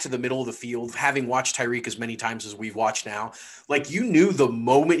it back to the middle of the field, having watched Tyreek as many times as we've watched now, like, you knew the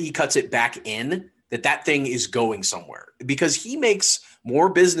moment he cuts it back in that thing is going somewhere, because he makes more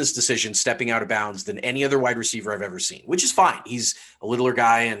business decisions stepping out of bounds than any other wide receiver I've ever seen, which is fine. He's a littler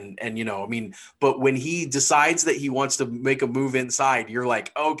guy. But when he decides that he wants to make a move inside, you're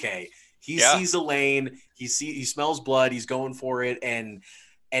like, okay, he sees a lane. He smells blood. He's going for it. And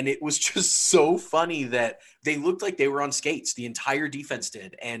it was just so funny that they looked like they were on skates. The entire defense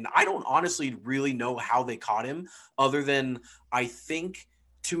did. And I don't honestly really know how they caught him, other than I think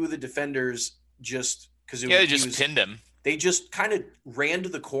 2 of the defenders just pinned him. They just kind of ran to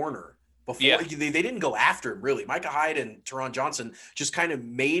the corner before they didn't go after him, really. Micah Hyde and Teron Johnson just kind of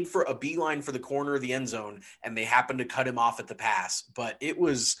made for a beeline for the corner of the end zone, and they happened to cut him off at the pass. But it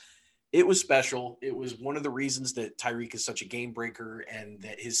was special. It was one of the reasons that Tyreek is such a game breaker, and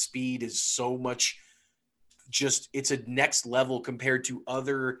that his speed is so much it's a next level compared to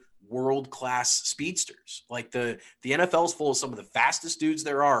other world-class speedsters. Like, the NFL is full of some of the fastest dudes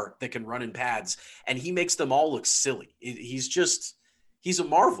there are that can run in pads, and he makes them all look silly. He's a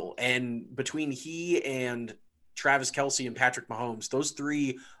marvel. And between he and Travis Kelce and Patrick Mahomes, those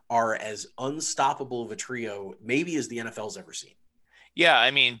 3 are as unstoppable of a trio maybe as the NFL's ever seen. Yeah,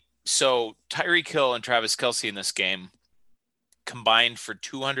 I mean, so Tyreek Hill and Travis Kelce in this game combined for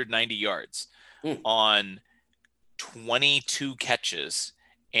 290 yards on 22 catches,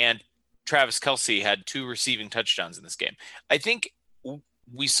 and Travis Kelce had 2 receiving touchdowns in this game. I think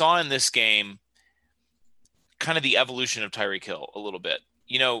we saw in this game kind of the evolution of Tyreek Hill a little bit.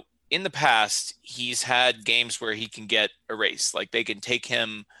 In the past, he's had games where he can get erased, like they can take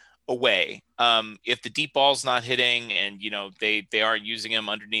him away. If the deep ball's not hitting and, they aren't using him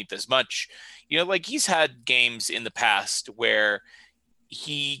underneath as much, like he's had games in the past where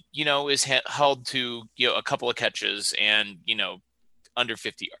he, is held to, a couple of catches and, under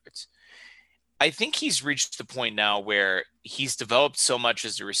 50 yards. I think he's reached the point now where he's developed so much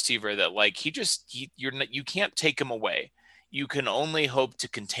as a receiver that like you can't take him away. You can only hope to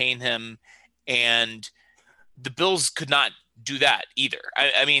contain him, and the Bills could not do that either.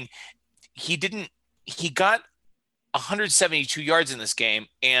 I mean, he got 172 yards in this game,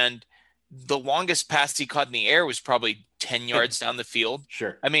 and the longest pass he caught in the air was probably 10 yards down the field.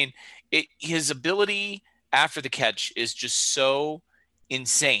 Sure. I mean, his ability after the catch is just so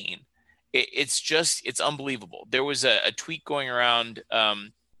insane. It's unbelievable. There was a tweet going around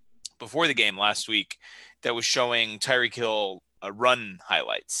before the game last week that was showing Tyreek Hill run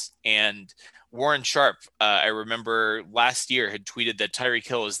highlights. And Warren Sharp, I remember last year, had tweeted that Tyreek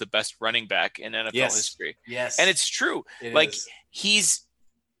Hill is the best running back in NFL history. Yes. And it's true. He's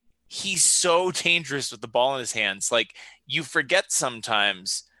so dangerous with the ball in his hands. Like, you forget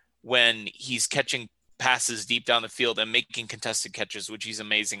sometimes when he's catching passes deep down the field and making contested catches, which he's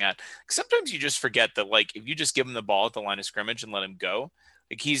amazing at. Sometimes you just forget that, like, if you just give him the ball at the line of scrimmage and let him go,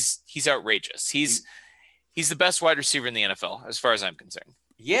 like he's outrageous. He's the best wide receiver in the NFL, as far as I'm concerned.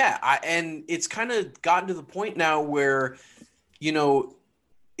 Yeah, and it's kind of gotten to the point now where,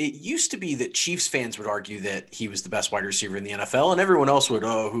 it used to be that Chiefs fans would argue that he was the best wide receiver in the NFL, and everyone else would,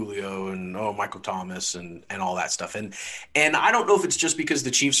 Julio and Michael Thomas and all that stuff. And I don't know if it's just because the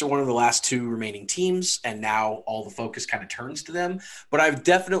Chiefs are one of the last two remaining teams, and now all the focus kind of turns to them. But I've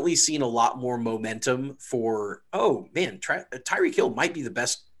definitely seen a lot more momentum for, Tyreek Hill might be the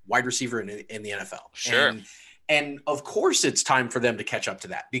best wide receiver in the NFL. Sure. And of course it's time for them to catch up to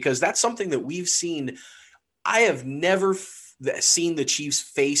that, because that's something that we've seen. I have never seen the Chiefs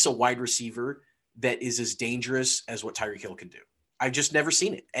face a wide receiver that is as dangerous as what Tyreek Hill can do. I've just never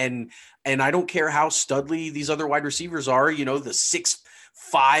seen it. And I don't care how studly these other wide receivers are, the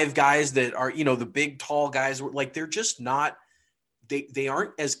 6'5" guys that are, the big, tall guys, like they're just not, they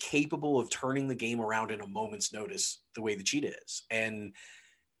aren't as capable of turning the game around in a moment's notice the way the Cheetah is. And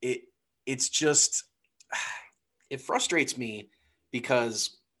it's just, it frustrates me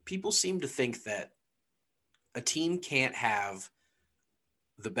because people seem to think that a team can't have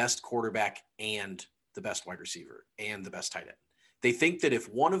the best quarterback and the best wide receiver and the best tight end. They think that if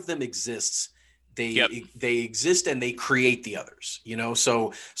one of them exists, they exist and they create the others,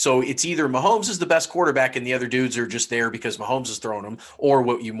 So it's either Mahomes is the best quarterback and the other dudes are just there because Mahomes is throwing them, or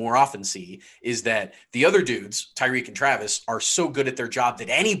what you more often see is that the other dudes, Tyreek and Travis, are so good at their job that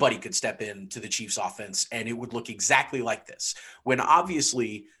anybody could step into the Chiefs offense and it would look exactly like this. When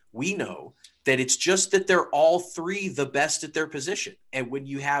obviously we know that it's just that they're all three the best at their position. And when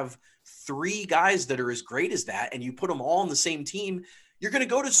you have three guys that are as great as that and you put them all on the same team, you're going to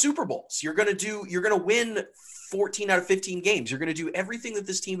go to Super Bowls. You're going to win 14 out of 15 games. You're going to do everything that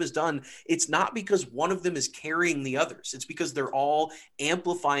this team has done. It's not because one of them is carrying the others. It's because they're all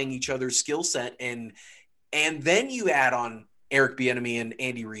amplifying each other's skill set. And then you add on Eric Bieniemy and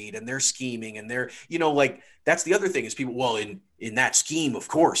Andy Reid and their scheming and their, that's the other thing is people, in that scheme, of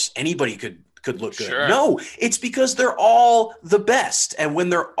course, anybody could look good. Sure. No, it's because they're all the best. And when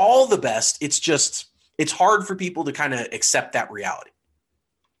they're all the best, it's hard for people to kind of accept that reality.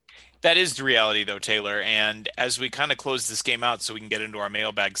 That is the reality, though, Taylor. And as we kind of close this game out so we can get into our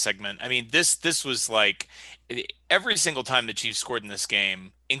mailbag segment, I mean, this was like every single time the Chiefs scored in this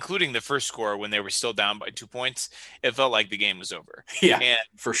game, including the first score when they were still down by 2 points, it felt like the game was over. Yeah, and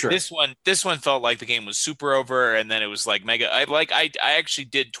for sure. This one felt like the game was super over, and then it was like mega. I actually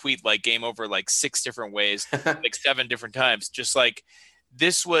did tweet like game over like 6 different ways, like 7 different times. Just like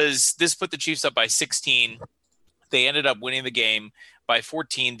this put the Chiefs up by 16. They ended up winning the game by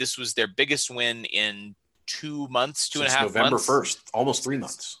 14. This was their biggest win in 2 months, two and a half months. November 1st, almost 3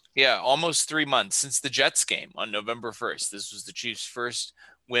 months. Yeah, almost 3 months since the Jets game on November 1st. This was the Chiefs' first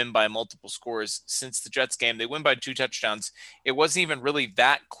win by multiple scores since the Jets game. They win by 2 touchdowns. It wasn't even really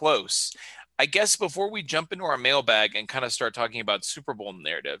that close. I guess before we jump into our mailbag and kind of start talking about Super Bowl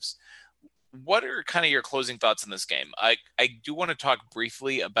narratives, what are kind of your closing thoughts on this game? I do want to talk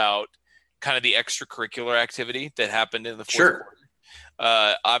briefly about kind of the extracurricular activity that happened in the fourth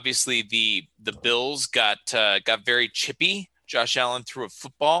quarter. Obviously, the Bills got very chippy. Josh Allen threw a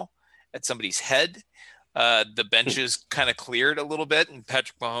football at somebody's head. The benches kind of cleared a little bit, and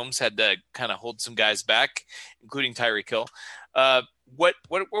Patrick Mahomes had to kind of hold some guys back, including Tyreek Hill. What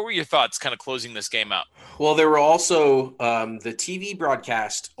were your thoughts kind of closing this game out? Well, there were also the TV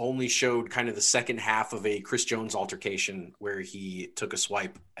broadcast only showed kind of the second half of a Chris Jones altercation where he took a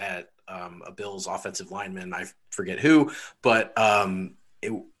swipe at a Bills offensive lineman. I forget who, but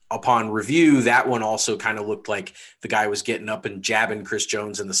upon review, that one also kind of looked like the guy was getting up and jabbing Chris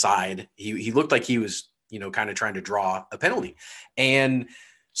Jones in the side. He looked like he was, kind of trying to draw a penalty. And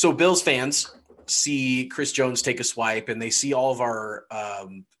so Bills fans see Chris Jones take a swipe, and they see all of our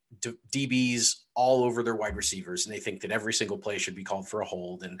DBs all over their wide receivers, and they think that every single play should be called for a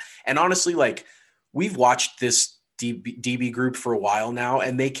hold. And honestly, like, we've watched this DB group for a while now,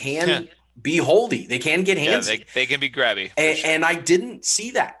 and they can be holdy. They can get handsy. Yeah, they can be grabby. And I didn't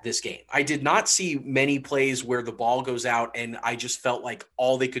see that this game. I did not see many plays where the ball goes out and I just felt like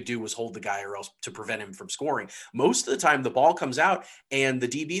all they could do was hold the guy or else to prevent him from scoring. Most of the time the ball comes out and the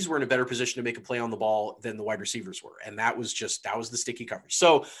DBs were in a better position to make a play on the ball than the wide receivers were. And that was the sticky coverage.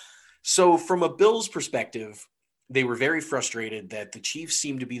 So from a Bills perspective, they were very frustrated that the Chiefs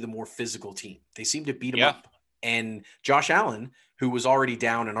seemed to be the more physical team. They seemed to beat them up. And Josh Allen, who was already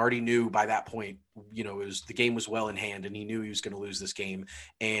down and already knew by that point, the game was well in hand and he knew he was going to lose this game.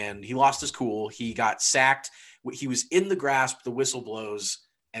 And he lost his cool. He got sacked. He was in the grasp, the whistle blows.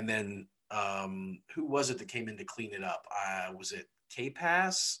 And then who was it that came in to clean it up? Was it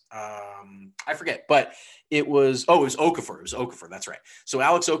K-Pass? I forget, but it was Okafor. It was Okafor. That's right. So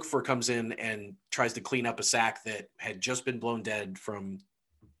Alex Okafor comes in and tries to clean up a sack that had just been blown dead from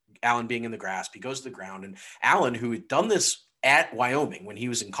Allen being in the grasp. He goes to the ground, and Allen, who had done this at Wyoming when he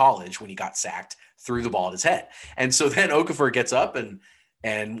was in college, when he got sacked, threw the ball at his head. And so then Okafor gets up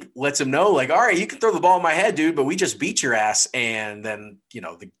and lets him know, like, all right, you can throw the ball in my head, dude, but we just beat your ass. And then,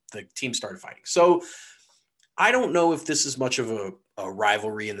 the team started fighting. So I don't know if this is much of a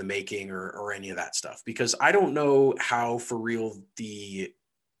rivalry in the making or any of that stuff, because I don't know how for real the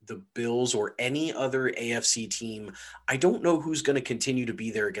Bills or any other AFC team, I don't know who's going to continue to be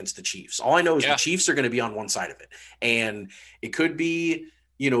there against the Chiefs. All I know is the Chiefs are going to be on one side of it. And it could be,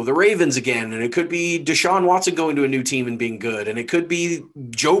 the Ravens again, and it could be Deshaun Watson going to a new team and being good. And it could be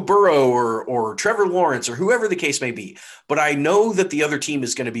Joe Burrow or Trevor Lawrence or whoever the case may be. But I know that the other team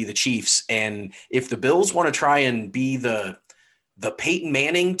is going to be the Chiefs. And if the Bills want to try and be the Peyton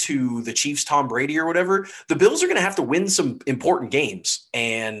Manning to the Chiefs, Tom Brady or whatever, the Bills are going to have to win some important games.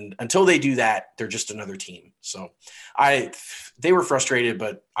 And until they do that, they're just another team. So they were frustrated,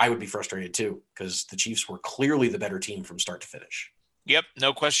 but I would be frustrated too, because the Chiefs were clearly the better team from start to finish. Yep,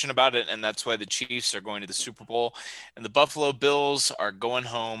 no question about it. And that's why the Chiefs are going to the Super Bowl and the Buffalo Bills are going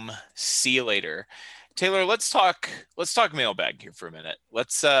home. See you later. Taylor, let's talk mailbag here for a minute.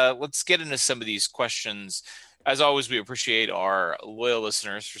 Let's get into some of these questions. As always, we appreciate our loyal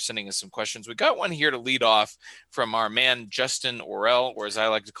listeners for sending us some questions. We got one here to lead off from our man, Justin Orell, or as I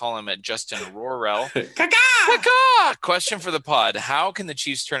like to call him, at Justin Rorell. Question for the pod. How can the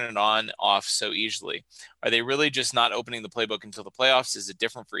Chiefs turn it on off so easily? Are they really just not opening the playbook until the playoffs? Is it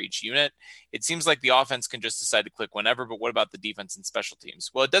different for each unit? It seems like the offense can just decide to click whenever, but what about the defense and special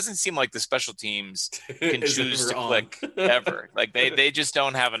teams? Well, it doesn't seem like the special teams can choose to click ever. Like they just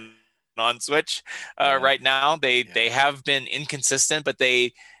don't have an on switch right now. They have been inconsistent, but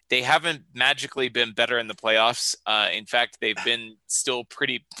they haven't magically been better in the playoffs. In fact, they've been still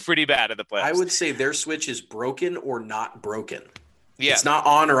pretty bad at the playoffs. I would say their switch is broken or not broken. Yeah. It's not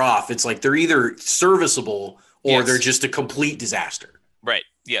on or off. It's like they're either serviceable or they're just a complete disaster. Right.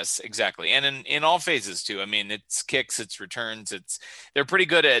 Yes, exactly. And in all phases too. I mean, it's kicks, it's returns, they're pretty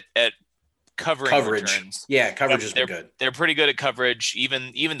good at coverage. Returns. Yeah, coverage has been good. They're pretty good at coverage.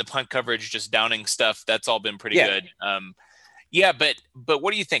 Even the punt coverage, just downing stuff, that's all been pretty good. But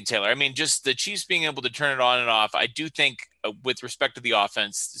what do you think, Taylor? I mean, just the Chiefs being able to turn it on and off. I do think with respect to the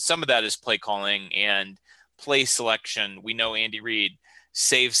offense, some of that is play calling and play selection. We know Andy Reid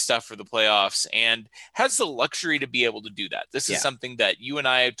saves stuff for the playoffs and has the luxury to be able to do that. This is something that you and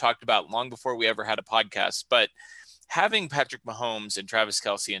I had talked about long before we ever had a podcast, but having Patrick Mahomes and Travis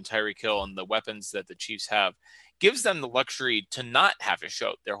Kelce and Tyreek Hill and the weapons that the Chiefs have gives them the luxury to not have to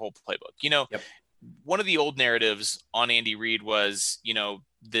show their whole playbook. One of the old narratives on Andy Reid was,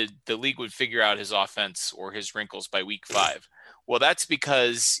 the league would figure out his offense or his wrinkles by week 5. Well, that's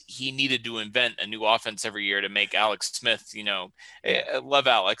because he needed to invent a new offense every year to make Alex Smith, I love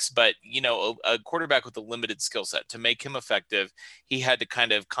Alex, but, a quarterback with a limited skill set. To make him effective, he had to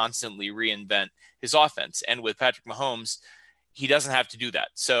kind of constantly reinvent his offense. And with Patrick Mahomes, he doesn't have to do that.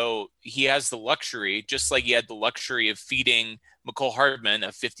 So he has the luxury, just like he had the luxury of feeding McCole Hardman a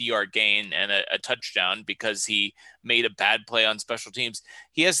 50-yard gain and a touchdown because he made a bad play on special teams.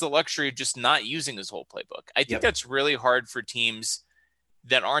 He has the luxury of just not using his whole playbook. I think that's really hard for teams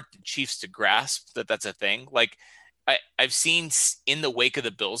that aren't the Chiefs to grasp that that's a thing. Like I've seen in the wake of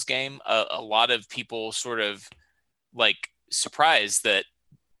the Bills game, a lot of people sort of like surprised that,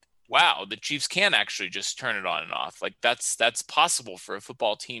 wow, the Chiefs can actually just turn it on and off. Like that's possible for a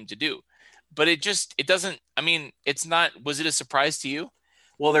football team to do. But it doesn't, I mean, it's not, was it a surprise to you?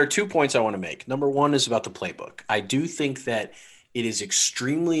 Well, there are 2 points I want to make. Number one is about the playbook. I do think that it is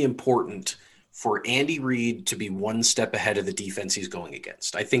extremely important for Andy Reid to be one step ahead of the defense he's going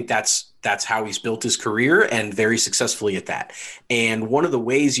against. I think that's how he's built his career, and very successfully at that. And one of the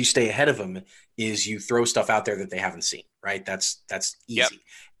ways you stay ahead of him is you throw stuff out there that they haven't seen, right? That's easy. Yep.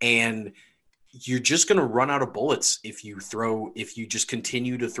 And you're just going to run out of bullets if you just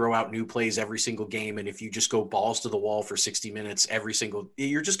continue to throw out new plays every single game. And if you just go balls to the wall for 60 minutes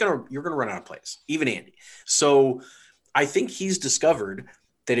you're going to run out of plays, even Andy. So I think he's discovered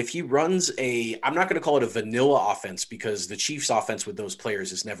that if he runs I'm not going to call it a vanilla offense, because the Chiefs offense with those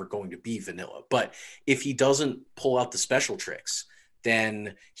players is never going to be vanilla. But if he doesn't pull out the special tricks,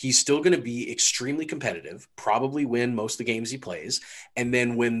 then he's still going to be extremely competitive, probably win most of the games he plays. And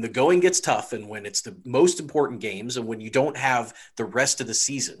then when the going gets tough, and when it's the most important games, and when you don't have the rest of the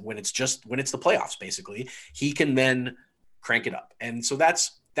season, when it's the playoffs, basically, he can then crank it up. And so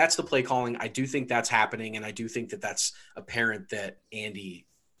that's the play calling. I do think that's happening. And I do think that that's apparent that Andy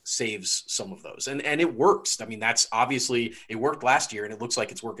saves some of those, and it works. I mean, that's obviously, it worked last year and it looks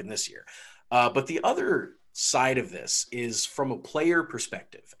like it's working this year. But the other side of this is from a player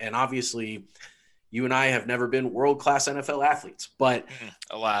perspective. And obviously you and I have never been world-class NFL athletes, but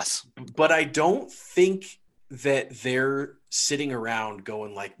alas, but I don't think that they're sitting around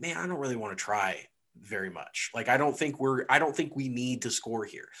going like, man, I don't really want to try very much. Like, I don't think we need to score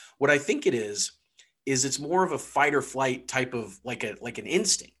here. What I think it is it's more of a fight or flight type of like an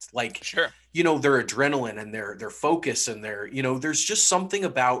instinct. Like, sure, their adrenaline and their focus and there's just something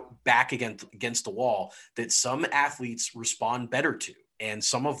about back against the wall that some athletes respond better to, and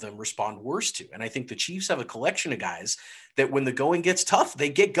some of them respond worse to. And I think the Chiefs have a collection of guys that when the going gets tough, they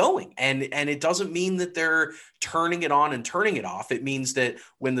get going. And it doesn't mean that they're turning it on and turning it off. It means that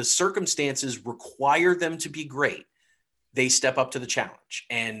when the circumstances require them to be great, they step up to the challenge.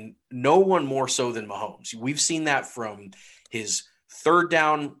 And no one more so than Mahomes. We've seen that from his third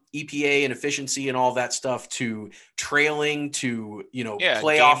down EPA and efficiency and all that stuff, to trailing, to,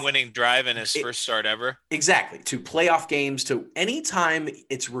 playoff game-winning drive in his first start ever. Exactly. To playoff games, to any time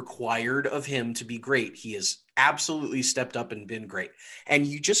it's required of him to be great, he has absolutely stepped up and been great. And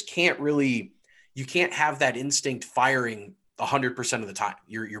you just can't have that instinct firing 100% of the time.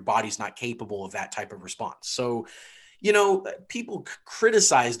 Your body's not capable of that type of response. So, people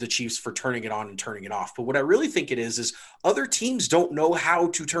criticize the Chiefs for turning it on and turning it off. But what I really think it is other teams don't know how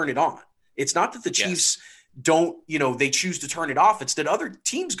to turn it on. It's not that the Chiefs don't, they choose to turn it off. It's that other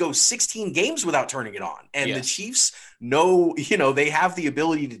teams go 16 games without turning it on. And the Chiefs know, they have the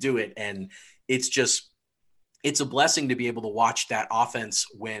ability to do it. And it's a blessing to be able to watch that offense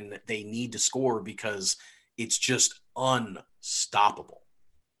when they need to score, because it's just unstoppable.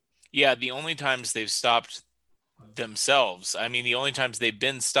 Yeah, the only times they've stopped themselves, I mean, the only times they've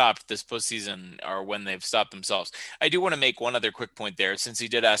been stopped this postseason are when they've stopped themselves. I do want to make one other quick point there, since he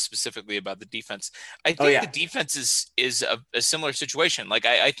did ask specifically about the defense. I think the defense is a similar situation. Like,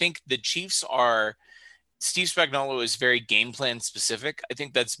 I think the Chiefs are, Steve Spagnuolo is very game plan specific. I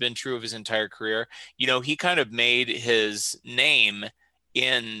think that's been true of his entire career. He kind of made his name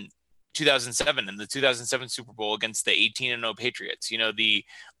in 2007 in the 2007 Super Bowl against the 18-0 Patriots, the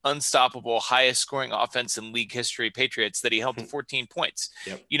unstoppable, highest scoring offense in league history Patriots that he held to 14 points.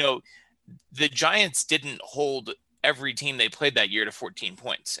 Yep. The Giants didn't hold every team they played that year to 14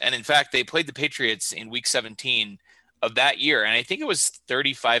 points. And in fact, they played the Patriots in week 17 of that year. And I think it was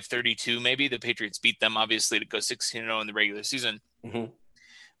 35-32, maybe. The Patriots beat them, obviously, to go 16-0 in the regular season. Mm-hmm.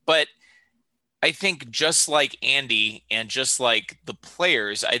 But I think just like Andy and just like the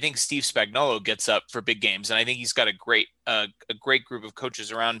players, I think Steve Spagnuolo gets up for big games. And I think he's got a great group of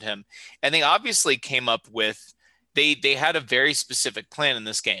coaches around him. And they obviously came up with, they had a very specific plan in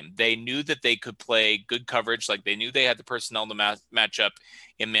this game. They knew that they could play good coverage. Like, they knew they had the personnel to match up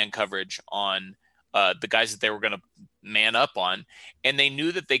in man coverage on the guys that they were going to man up on, and they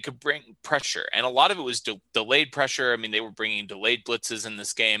knew that they could bring pressure. And a lot of it was delayed pressure. I mean, they were bringing delayed blitzes in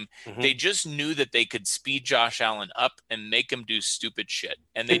this game. Mm-hmm. They just knew that they could speed Josh Allen up and make him do stupid shit.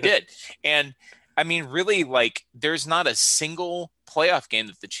 And they did. And I mean, really, like, there's not a single playoff game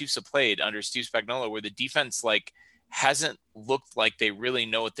that the Chiefs have played under Steve Spagnuolo where the defense, like, hasn't looked like they really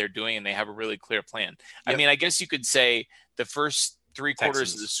know what they're doing and they have a really clear plan. Yep. I mean, I guess you could say the first three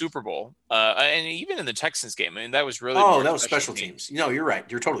quarters of the Super Bowl, and even in the Texans game, I mean, that was really that was special teams. No, you're right.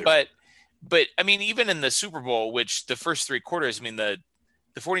 You're totally right. But I mean, even in the Super Bowl, which the first three quarters, I mean, the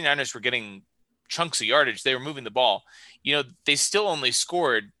 49ers were getting chunks of yardage. They were moving the ball. You know, they still only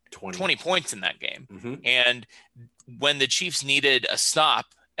scored 20 points in that game. Mm-hmm. And when the Chiefs needed a stop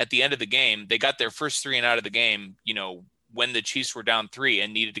at the end of the game, they got their first 3 and out of the game, you know, when the Chiefs were down 3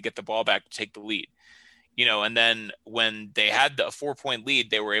 and needed to get the ball back to take the lead. You know, and then when they had a 4-point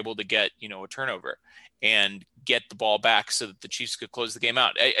lead, they were able to get, you know, a turnover and get the ball back so that the Chiefs could close the game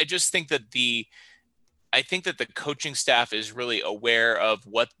out. I just think that the coaching staff is really aware of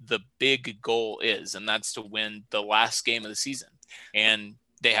what the big goal is, and that's to win the last game of the season. And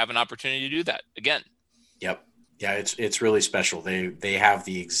they have an opportunity to do that again. Yep. Yeah, it's really special. They have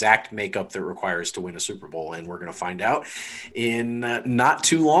the exact makeup that requires to win a Super Bowl, and we're going to find out in not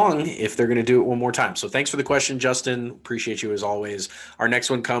too long if they're going to do it one more time. So thanks for the question, Justin. Appreciate you as always. Our next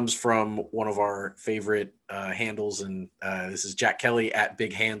one comes from one of our favorite handles, and this is Jack Kelly at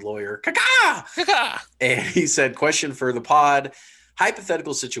Big Hand Lawyer. Kaka! And he said, question for the pod.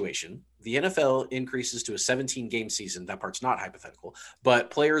 Hypothetical situation. The NFL increases to a 17-game season. That part's not hypothetical, but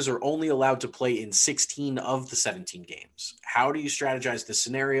players are only allowed to play in 16 of the 17 games. How do you strategize this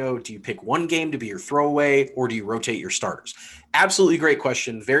scenario? Do you pick one game to be your throwaway, or do you rotate your starters? Absolutely great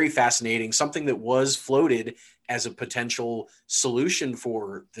question. Very fascinating. Something that was floated as a potential solution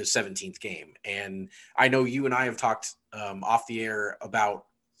for the 17th game. And I know you and I have talked off the air about,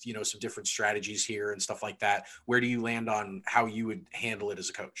 you know, some different strategies here and stuff like that. Where do you land on how you would handle it as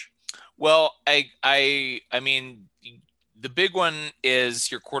a coach? Well, I mean, the big one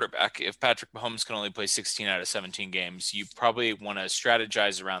is your quarterback. If Patrick Mahomes can only play 16 out of 17 games, you probably want to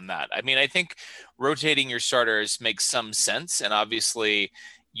strategize around that. I mean, I think rotating your starters makes some sense, and obviously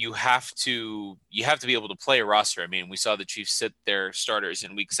you have to be able to play a roster. I mean, we saw the Chiefs sit their starters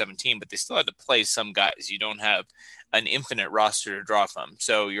in week 17, but they still had to play some guys. You don't have an infinite roster to draw from.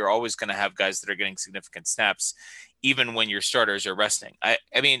 So you're always going to have guys that are getting significant snaps, even when your starters are resting. I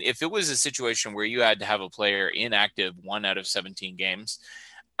mean, if it was a situation where you had to have a player inactive 1 out of 17 games,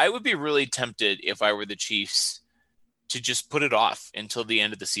 I would be really tempted, if I were the Chiefs, to just put it off until the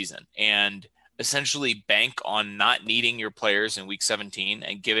end of the season and essentially bank on not needing your players in week 17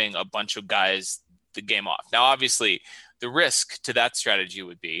 and giving a bunch of guys the game off. Now, obviously, the risk to that strategy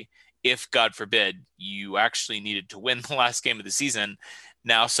would be, if, God forbid, you actually needed to win the last game of the season,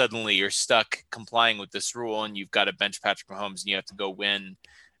 now suddenly you're stuck complying with this rule and you've got to bench Patrick Mahomes and you have to go win,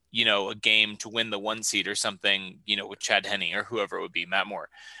 you know, a game to win the 1 seed or something, you know, with Chad Henne or whoever it would be, Matt Moore.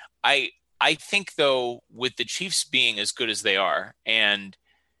 I think, though, with the Chiefs being as good as they are, and,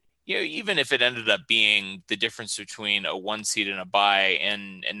 you know, even if it ended up being the difference between a 1 seed and a bye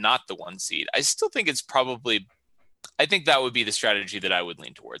and not the 1 seed, I still think I think that would be the strategy that I would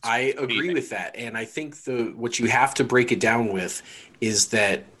lean towards. I agree with that. And I think what you have to break it down with is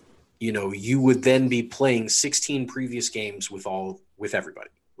that, you know, you would then be playing 16 previous games with everybody,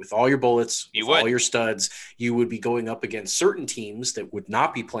 with all your bullets, all your studs. You would be going up against certain teams that would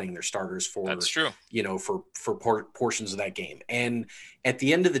not be playing their starters for, that's true, you know, for portions of that game. And at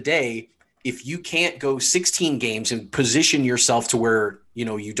the end of the day, if you can't go 16 games and position yourself to where, you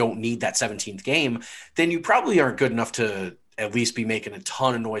know, you don't need that 17th game, then you probably aren't good enough to at least be making a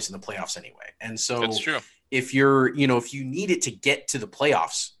ton of noise in the playoffs anyway. And so that's true. If if you need it to get to the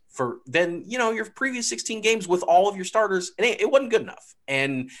playoffs then, you know, your previous 16 games with all of your starters, it wasn't good enough.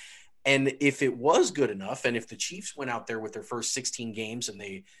 And if it was good enough, and if the Chiefs went out there with their first 16 games and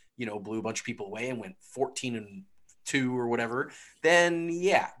they, you know, blew a bunch of people away and went 14-2 or whatever, then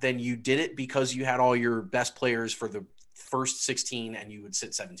you did it because you had all your best players for the first 16 and you would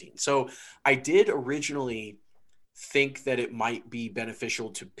sit 17. So I did originally think that it might be beneficial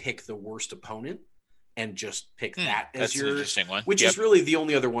to pick the worst opponent and just pick that as your, interesting one, which is really the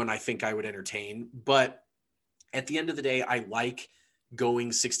only other one I think I would entertain. But at the end of the day, I like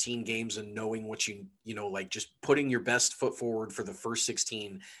going 16 games and knowing what you know, like just putting your best foot forward for the first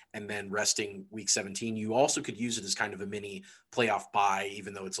 16 and then resting week 17. You also could use it as kind of a mini playoff bye,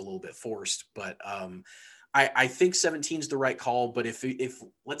 even though it's a little bit forced. But I think 17 is the right call. But if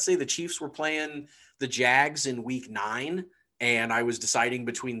let's say the Chiefs were playing the Jags in week 9 and I was deciding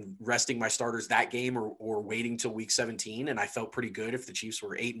between resting my starters that game or waiting till week 17, and I felt pretty good if the Chiefs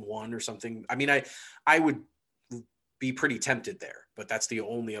were 8-1 or something, I mean, I would be pretty tempted there, but that's the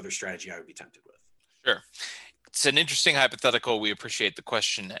only other strategy I would be tempted with. Sure. It's an interesting hypothetical. We appreciate the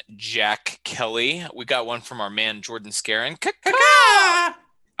question, Jack Kelly. We got one from our man, Jordan Scarin.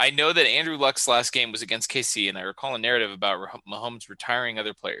 I know that Andrew Luck's last game was against KC, and I recall a narrative about Mahomes retiring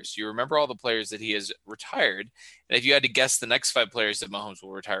other players. Do you remember all the players that he has retired? And if you had to guess the next 5 players that Mahomes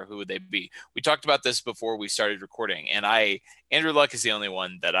will retire, who would they be? We talked about this before we started recording, and Andrew Luck is the only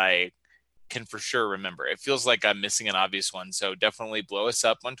one that I can for sure remember. It feels like I'm missing an obvious one. So definitely blow us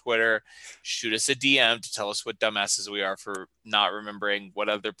up on Twitter, shoot us a DM to tell us what dumbasses we are for not remembering what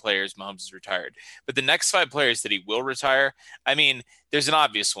other players Mahomes has retired. But the next 5 players that he will retire, I mean, there's an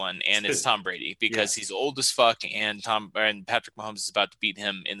obvious one, and it's Tom Brady, because he's old as fuck, and Patrick Mahomes is about to beat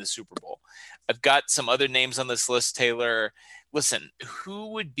him in the Super Bowl. I've got some other names on this list, Taylor. Listen,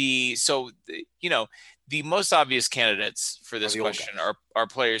 who would be, so, the most obvious candidates for this question are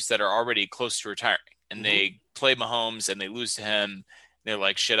players that are already close to retiring, and they play Mahomes and they lose to him. They're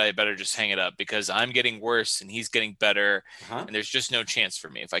like, shit, I better just hang it up because I'm getting worse and he's getting better. And there's just no chance for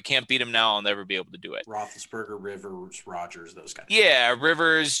me. If I can't beat him now, I'll never be able to do it. Roethlisberger, Rivers, Rodgers, those guys. Yeah.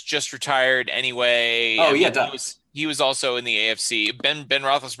 Rivers just retired anyway. He was also in the AFC. Ben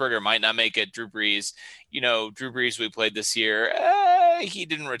Roethlisberger might not make it. Drew Brees, Drew Brees we played this year. He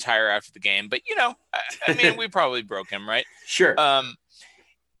didn't retire after the game, but I mean, we probably broke him, right? Sure.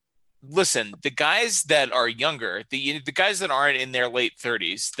 Listen, the guys that are younger, the guys that aren't in their late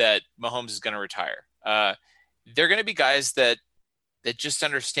 30s that Mahomes is going to retire, they're going to be guys that just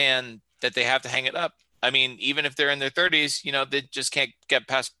understand that they have to hang it up. I mean, even if they're in their 30s, they just can't get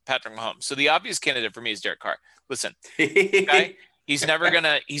past Patrick Mahomes. So the obvious candidate for me is Derek Carr. Listen, guy, he's never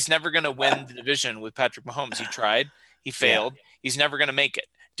gonna win the division with Patrick Mahomes. He tried, he failed. Yeah. He's never gonna make it.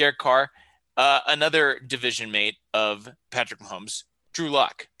 Derek Carr, another division mate of Patrick Mahomes. Drew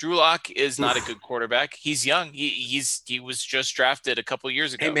Lock. Drew Lock is not a good quarterback. He's young. He was just drafted a couple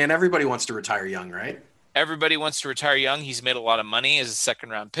years ago. Hey man, everybody wants to retire young, right? Everybody wants to retire young. He's made a lot of money as a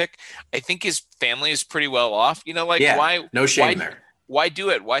 2nd-round pick. I think his family is pretty well off. Why? No shame there. Why do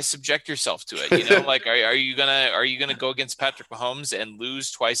it? Why subject yourself to it? Are you gonna go against Patrick Mahomes and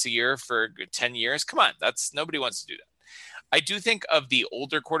lose twice a year for 10 years? Come on, nobody wants to do that. I do think of the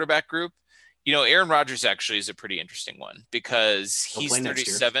older quarterback group. Aaron Rodgers actually is a pretty interesting one because he's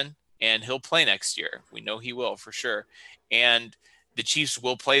 37 and he'll play next year. We know he will for sure. And the Chiefs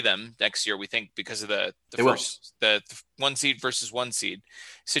will play them next year, we think, because of the 1 seed versus 1 seed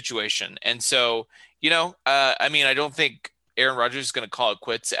situation. And so, I don't think Aaron Rodgers is going to call it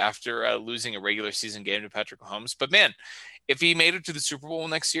quits after losing a regular season game to Patrick Mahomes. But man, if he made it to the Super Bowl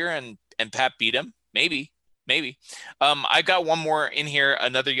next year and Pat beat him, maybe. I got one more in here.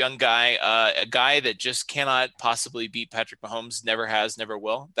 Another young guy, a guy that just cannot possibly beat Patrick Mahomes. Never has, never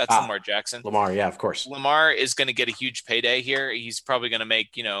will. That's Lamar Jackson. Lamar, yeah, of course. Lamar is going to get a huge payday here. He's probably going to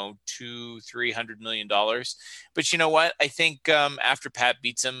make $200-300 million. But you know what? I think after Pat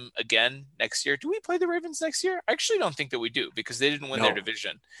beats him again next year, do we play the Ravens next year? I actually don't think that we do because they didn't win their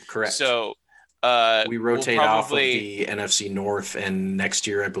division. Correct. So we rotate off of the NFC North, and next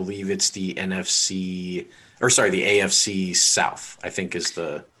year I believe it's the the AFC South, I think is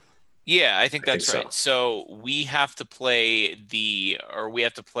the. Yeah, I think that's right. So we have to play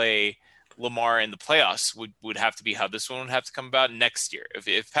Lamar in the playoffs would have to be how this one would have to come about next year.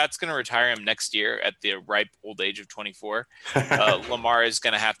 If Pat's going to retire him next year at the ripe old age of 24, Lamar is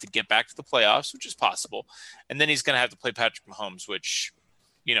going to have to get back to the playoffs, which is possible. And then he's going to have to play Patrick Mahomes, which,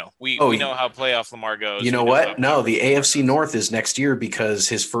 we know how playoff Lamar goes. You know what? No, the AFC North is next year because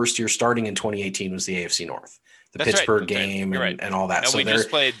his first year starting in 2018 was the AFC North. The Pittsburgh game and all that. No, so we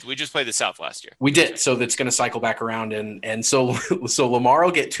just played the South last year. We did. So that's going to cycle back around. And so Lamar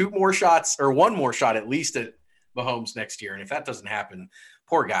will get 2 more shots or 1 more shot at least at Mahomes next year. And if that doesn't happen,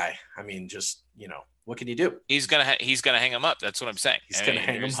 poor guy. I mean, just, what can you do? He's going to hang him up. That's what I'm saying. He's going to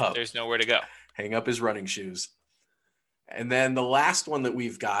hang him up. There's nowhere to go. Hang up his running shoes. And then the last one that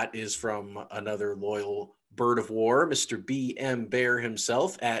we've got is from another loyal bird of war, Mr. BM Bear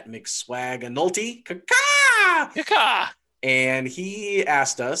himself at McSwaganulty. And he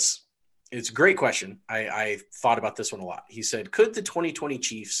asked us, it's a great question. I thought about this one a lot. He said, could the 2020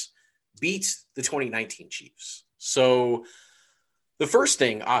 Chiefs beat the 2019 Chiefs? So the first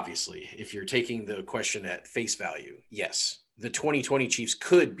thing, obviously, if you're taking the question at face value, yes, the 2020 Chiefs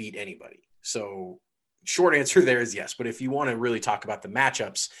could beat anybody. So short answer there is yes. But if you want to really talk about the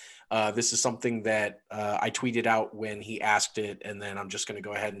matchups, this is something that I tweeted out when he asked it, and then I'm just going to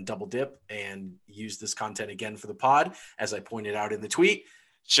go ahead and double dip and use this content again for the pod, as I pointed out in the tweet.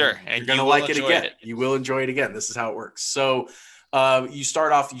 Sure. And you're going to like it again. You will enjoy it again. This is how it works. So you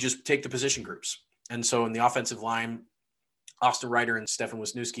start off, you just take the position groups. And so in the offensive line, Austin Reiter and Stefan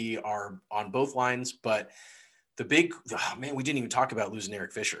Wisniewski are on both lines, but we didn't even talk about losing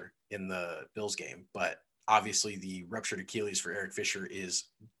Eric Fisher in the Bills game, but obviously the ruptured Achilles for Eric Fisher is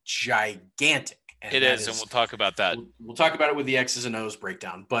gigantic. And we'll talk about that. We'll talk about it with the X's and O's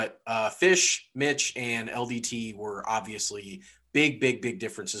breakdown. But Fish, Mitch, and LDT were obviously big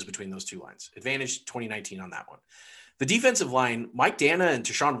differences between those two lines. Advantage 2019 on that one. The defensive line, Mike Dana and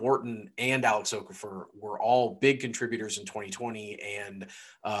Tashawn Wharton and Alex Okafor were all big contributors in 2020. And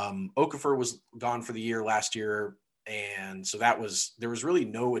Okafor was gone for the year last year. And so there was really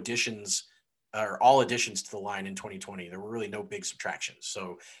no additions or all additions to the line in 2020. There were really no big subtractions.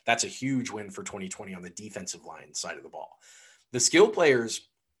 So that's a huge win for 2020 on the defensive line side of the ball. The skill players,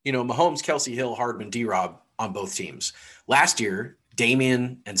 Mahomes, Kelsey Hill, Hardman, D-Rob on both teams. Last year,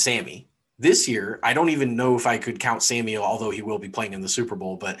 Damian and Sammy. This year, I don't even know if I could count Samuel, although he will be playing in the Super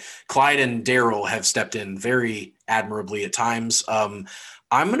Bowl, but Clyde and Darryl have stepped in very admirably at times. I'm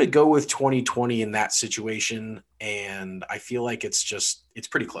going to go with 2020 in that situation, and I feel like it's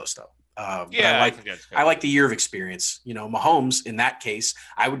pretty close, though. I like the year of experience. Mahomes, in that case,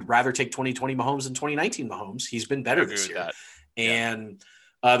 I would rather take 2020 Mahomes than 2019 Mahomes. He's been better this year. And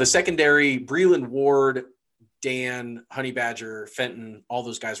the secondary, Breland Ward, Dan, Honey Badger, Fenton, all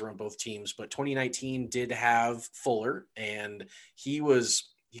those guys were on both teams. But 2019 did have Fuller, and he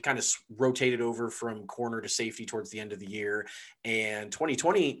kind of rotated over from corner to safety towards the end of the year. And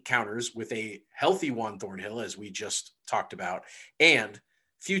 2020 counters with a healthy Juan Thornhill, as we just talked about, and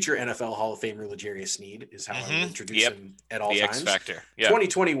future NFL Hall of Famer L'Jarius Sneed is how I would introduce him at all times. The X Factor. Yeah.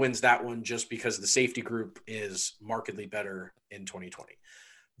 2020 wins that one just because the safety group is markedly better in 2020.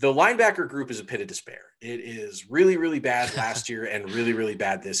 The linebacker group is a pit of despair. It is really, really bad last year and really, really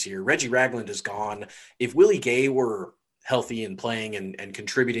bad this year. Reggie Ragland is gone. If Willie Gay were healthy and playing and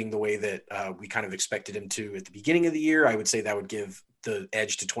contributing the way that we kind of expected him to at the beginning of the year, I would say that would give the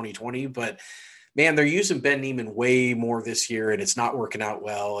edge to 2020. But man, they're using Ben Neiman way more this year, and it's not working out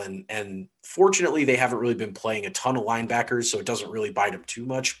well. And fortunately, they haven't really been playing a ton of linebackers, so it doesn't really bite them too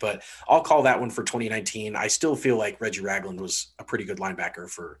much. But I'll call that one for 2019. I still feel like Reggie Ragland was a pretty good linebacker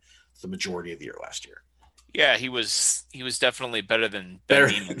for the majority of the year last year. Yeah, he was definitely better than Ben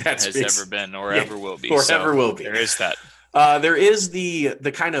Neiman has ever been or ever will be. Or ever will be. There is that. There is the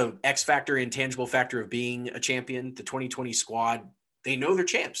kind of X factor, intangible factor of being a champion. The 2020 squad, they know they're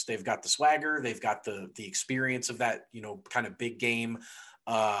champs. They've got the swagger. They've got the experience of that, kind of big game.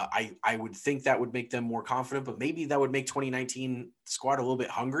 I would think that would make them more confident, but maybe that would make 2019 squad a little bit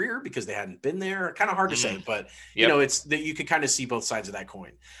hungrier because they hadn't been there. Kind of hard to say, but it's that you could kind of see both sides of that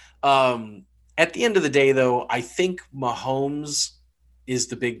coin. At the end of the day, though, I think Mahomes is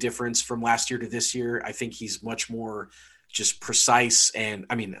the big difference from last year to this year. I think he's much more just precise, and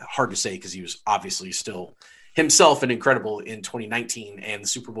I mean, hard to say because he was obviously still himself and incredible in 2019 and the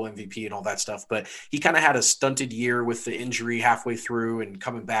Super Bowl MVP and all that stuff. But he kind of had a stunted year with the injury halfway through and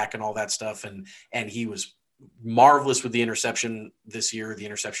coming back and all that stuff. And he was marvelous with the interception this year, the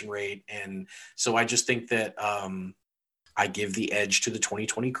interception rate. And so I just think that I give the edge to the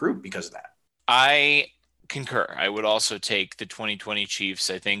 2020 crew because of that. I concur. I would also take the 2020 Chiefs.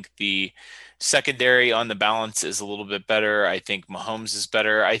 I think the secondary on the balance is a little bit better. I think Mahomes is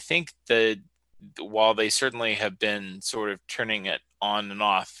better. I think that while they certainly have been sort of turning it on and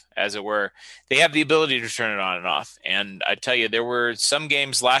off, as it were, they have the ability to turn it on and off. And I tell you, there were some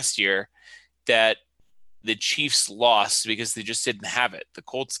games last year that the Chiefs lost because they just didn't have it. The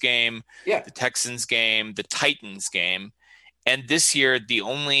Colts game, the Texans game, the Titans game. And this year, the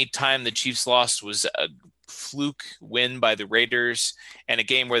only time the Chiefs lost was a fluke win by the Raiders and a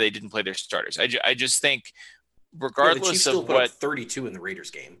game where they didn't play their starters. I just think regardless the Chiefs still of put what up 32 in the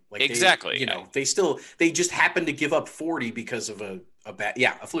Raiders game, like exactly, they just happened to give up 40 because of a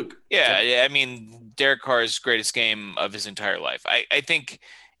fluke. Yeah, I mean, Derek Carr's greatest game of his entire life. I think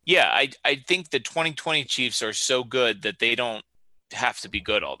the 2020 Chiefs are so good that they don't have to be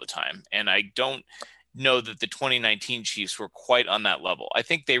good all the time, and I don't know that the 2019 Chiefs were quite on that level. I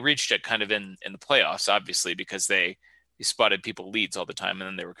think they reached it kind of in the playoffs, obviously, because they spotted people leads all the time and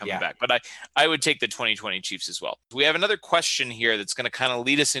then they were coming back. But I would take the 2020 Chiefs as well. We have another question here that's going to kind of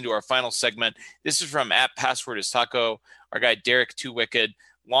lead us into our final segment. This is from @PasswordIsTaco, our guy Derek Too Wicked.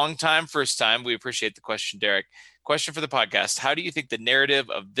 Long time, first time. We appreciate the question, Derek. Question for the podcast. How do you think the narrative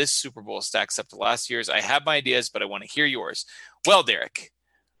of this Super Bowl stacks up to last year's? I have my ideas, but I want to hear yours. Well, Derek,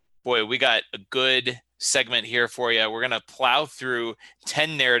 boy, we got a good segment here for you. We're going to plow through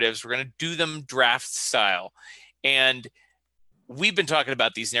 10 narratives. We're going to do them draft style. And we've been talking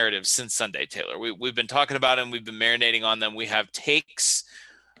about these narratives since Sunday, Taylor. We've been talking about them. We've been marinating on them. We have takes.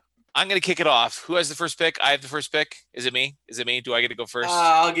 I'm going to kick it off. Who has the first pick? I have the first pick. Is it me? Do I get to go first?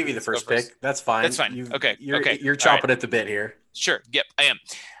 I'll give you the first pick. That's fine. That's fine. You're chomping at the bit here. Sure. Yep, I am.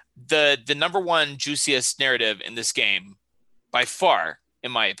 The number one juiciest narrative in this game, by far,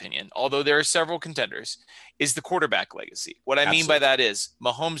 in my opinion, although there are several contenders, is the quarterback legacy. What I mean by that is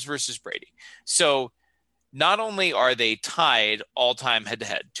Mahomes versus Brady. So not only are they tied all-time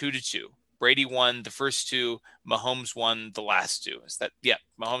head-to-head, 2-2. Brady won the first two. Mahomes won the last two.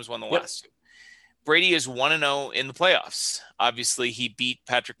 Mahomes won the last two. Brady is 1-0 in the playoffs. Obviously, he beat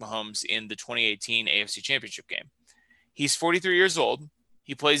Patrick Mahomes in the 2018 AFC Championship game. He's 43 years old.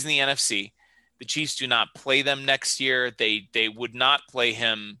 He plays in the NFC. The Chiefs do not play them next year. They would not play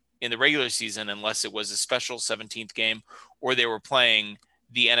him in the regular season unless it was a special 17th game or they were playing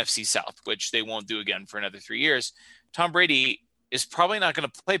the NFC South, which they won't do again for another 3 years. Tom Brady is probably not going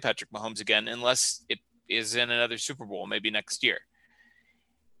to play Patrick Mahomes again unless it is in another Super Bowl, maybe next year.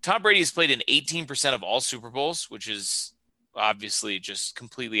 Tom Brady has played in 18% of all Super Bowls, which is obviously just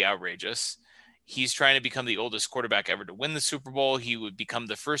completely outrageous. He's trying to become the oldest quarterback ever to win the Super Bowl. He would become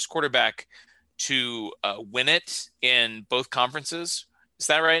the first quarterback to win it in both conferences. Is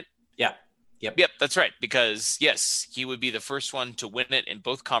that right? Yeah. Yep, that's right. Because, yes, he would be the first one to win it in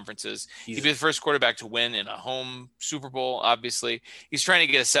both conferences. He'd be the first quarterback to win in a home Super Bowl, obviously. He's trying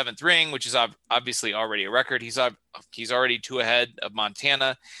to get a seventh ring, which is obviously already a record. He's already 2 ahead of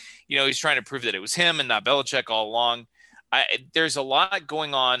Montana. He's trying to prove that it was him and not Belichick all along. There's a lot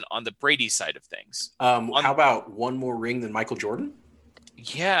going on the Brady side of things. How about one more ring than Michael Jordan?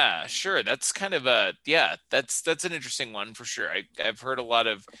 Yeah, sure. That's kind of that's an interesting one for sure. I've heard a lot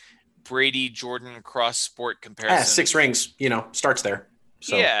of Brady Jordan cross sport comparison. 6 rings, starts there.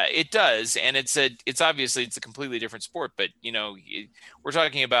 So. Yeah, it does. And it's obviously a completely different sport, but we're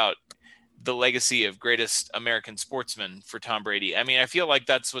talking about the legacy of greatest American sportsman for Tom Brady. I mean, I feel like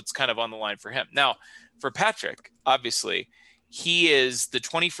that's what's kind of on the line for him. Now, for Patrick, obviously, he is the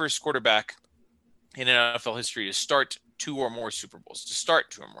 21st quarterback in NFL history to start 2 or more Super Bowls.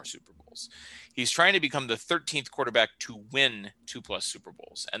 He's trying to become the 13th quarterback to win 2+ Super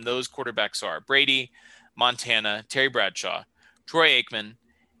Bowls. And those quarterbacks are Brady, Montana, Terry Bradshaw, Troy Aikman,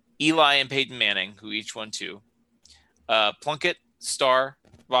 Eli and Peyton Manning, who each won 2, Plunkett, Starr,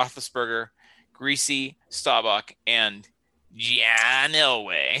 Roethlisberger, Greasy, Staubach, and John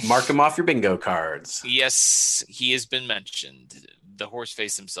Elway. Mark him off your bingo cards. Yes, he has been mentioned. The horse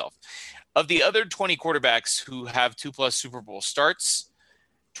face himself. Of the other 20 quarterbacks who have 2+ Super Bowl starts,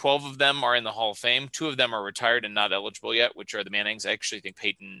 12 of them are in the Hall of Fame. 2 of them are retired and not eligible yet, which are the Mannings. I actually think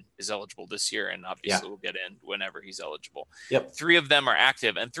Peyton is eligible this year, and obviously will get in whenever he's eligible. Yep. 3 of them are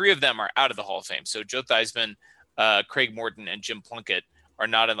active, and 3 of them are out of the Hall of Fame. So Joe Theismann, Craig Morton, and Jim Plunkett are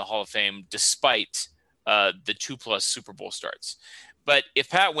not in the Hall of Fame despite the 2+ Super Bowl starts. But if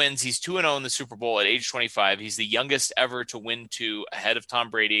Pat wins, he's 2-0 in the Super Bowl at age 25. He's the youngest ever to win 2 ahead of Tom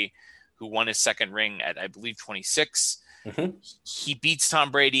Brady, who won his second ring at, I believe, 26. Mm-hmm. He beats Tom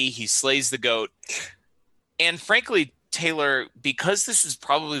Brady. He slays the GOAT. And frankly, Taylor, because this is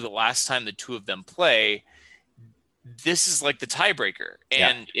probably the last time the 2 of them play, this is like the tiebreaker.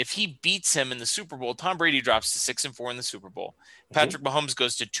 And if he beats him in the Super Bowl, Tom Brady drops to 6-4 in the Super Bowl. Patrick Mahomes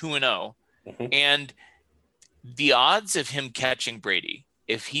goes to 2-0. And the odds of him catching Brady,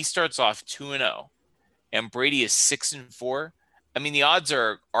 if he starts off 2-0 and Brady is 6-4, I mean, the odds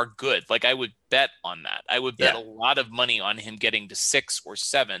are good. Like, I would bet on that. I would bet a lot of money on him getting to 6 or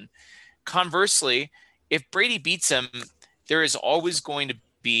 7. Conversely, if Brady beats him, there is always going to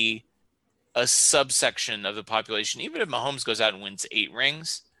be a subsection of the population. Even if Mahomes goes out and wins 8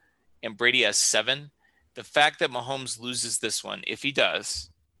 rings and Brady has 7, the fact that Mahomes loses this one, if he does,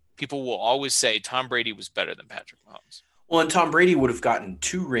 people will always say Tom Brady was better than Patrick Mahomes. Well, and Tom Brady would have gotten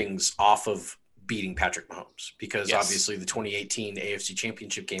 2 rings off of beating Patrick Mahomes because obviously the 2018 AFC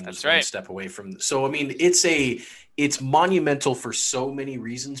Championship game was one step away from. So, I mean, it's monumental for so many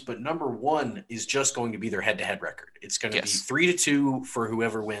reasons, but number one is just going to be their head-to-head record. It's going to be 3-2 for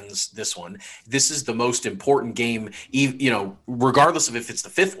whoever wins this one. This is the most important game, regardless of if it's the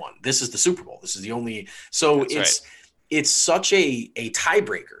 5th one. This is the Super Bowl. This is the only. So it's such a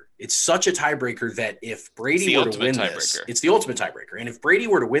tiebreaker. It's such a tiebreaker that if Brady were to win this, it's the ultimate tiebreaker. And if Brady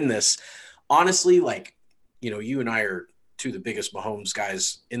were to win this, honestly, you and I are 2 of the biggest Mahomes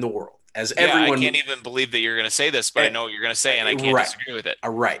guys in the world. As everyone, I can't even believe that you're going to say this, but I know what you're going to say, and I can't disagree with it.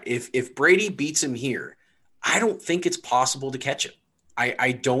 Right. If Brady beats him here, I don't think it's possible to catch him.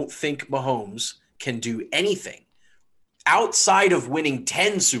 I don't think Mahomes can do anything outside of winning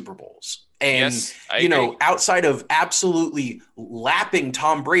 10 Super Bowls. And, outside of absolutely lapping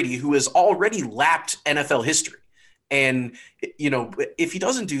Tom Brady, who has already lapped NFL history. And, if he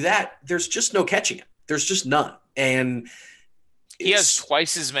doesn't do that, there's just no catching him. There's just none. And he has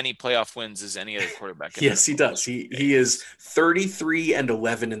twice as many playoff wins as any other quarterback. Yes, he does. He is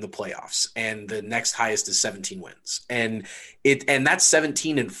 33-11 in the playoffs, and the next highest is 17 wins. And that's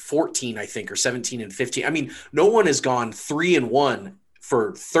 17-14, I think, or 17-15. I mean, no one has gone 3-1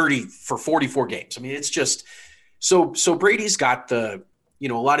 for 44 games. I mean, it's just so Brady's got the, a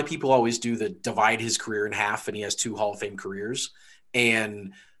lot of people always do the divide his career in half, and he has 2 Hall of Fame careers.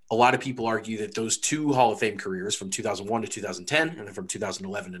 And a lot of people argue that those 2 Hall of Fame careers from 2001 to 2010 and then from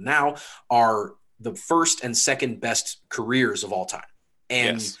 2011 to now are the first and second best careers of all time.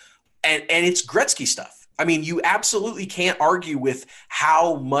 And, yes. and it's Gretzky stuff. I mean, you absolutely can't argue with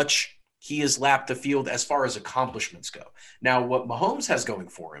how much he has lapped the field as far as accomplishments go. Now, what Mahomes has going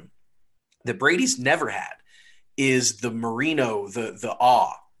for him that Brady's never had is the Marino, the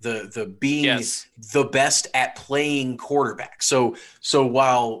awe, the being yes. the best at playing quarterback. So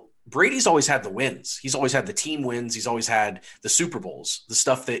while Brady's always had the wins, he's always had the team wins, he's always had the Super Bowls, the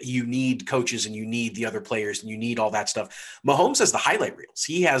stuff that you need coaches and you need the other players and you need all that stuff. Mahomes has the highlight reels.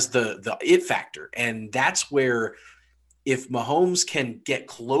 He has the it factor. And that's where if Mahomes can get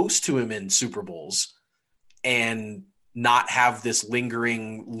close to him in Super Bowls and not have this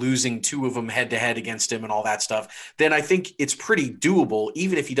lingering losing 2 of them head to head against him and all that stuff, then I think it's pretty doable,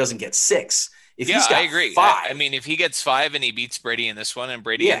 even if he doesn't get 6. If he's got I agree. 5, I mean, if he gets 5 and he beats Brady in this one and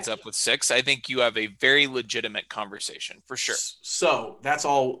Brady ends up with 6, I think you have a very legitimate conversation for sure. So that's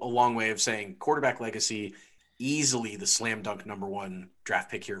all a long way of saying quarterback legacy, easily the slam dunk number 1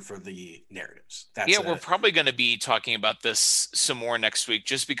 draft pick here for the narratives. We're probably going to be talking about this some more next week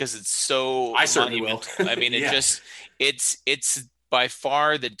just because it's so I certainly will. I mean, it's by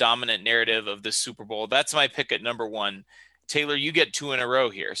far the dominant narrative of the Super Bowl. That's my pick at number 1. Taylor, you get 2 in a row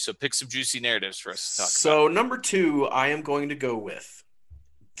here, so pick some juicy narratives for us to talk about. So number 2, I am going to go with,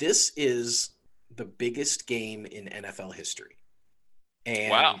 this is the biggest game in NFL history.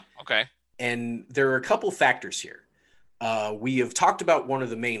 And, wow. Okay. And there are a couple factors here. We have talked about one of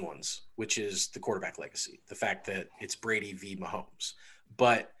the main ones, which is the quarterback legacy, the fact that it's Brady v. Mahomes.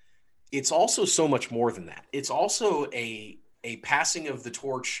 But it's also so much more than that. It's also a passing of the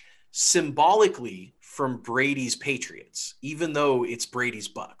torch symbolically from Brady's Patriots, even though it's Brady's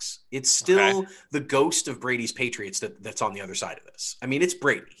Bucks. It's still the ghost of Brady's Patriots that's on the other side of this. I mean, it's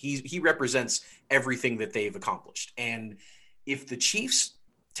Brady. He represents everything that they've accomplished. And if the Chiefs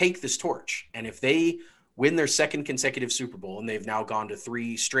take this torch, and if they win their second consecutive Super Bowl, and they've now gone to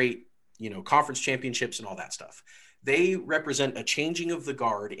 3 straight, conference championships and all that stuff, they represent a changing of the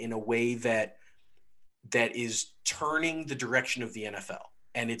guard in a way that is turning the direction of the NFL.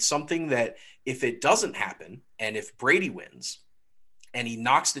 And it's something that if it doesn't happen, and if Brady wins and he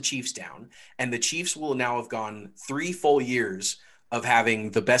knocks the Chiefs down, and the Chiefs will now have gone 3 full years of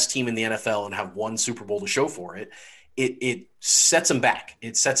having the best team in the NFL and have 1 Super Bowl to show for it, it sets them back.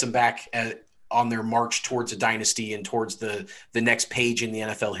 It sets them back on their march towards a dynasty and towards the next page in the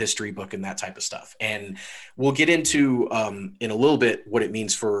NFL history book and that type of stuff. And we'll get into in a little bit what it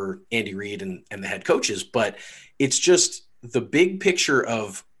means for Andy Reid and the head coaches, but it's just the big picture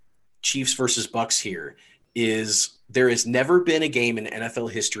of Chiefs versus Bucks here is there has never been a game in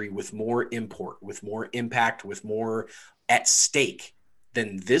NFL history with more import, with more impact, with more at stake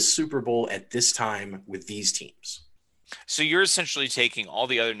than this Super Bowl at this time with these teams. So you're essentially taking all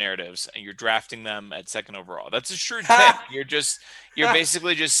the other narratives and you're drafting them at 2nd overall. That's a shrewd pick. You're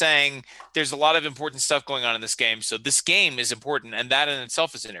basically just saying there's a lot of important stuff going on in this game. So this game is important, and that in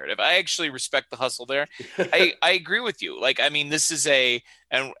itself is a narrative. I actually respect the hustle there. I agree with you. Like, I mean, this is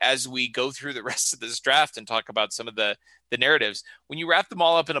and as we go through the rest of this draft and talk about some of the narratives, when you wrap them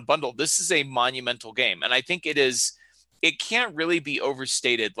all up in a bundle, this is a monumental game. And I think it can't really be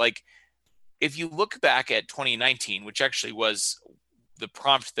overstated. Like, if you look back at 2019, which actually was the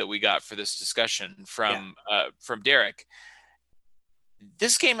prompt that we got for this discussion from Derek,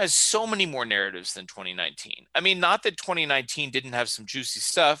 this game has so many more narratives than 2019. I mean, not that 2019 didn't have some juicy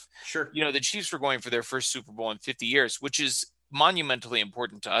stuff. Sure. The Chiefs were going for their first Super Bowl in 50 years, which is monumentally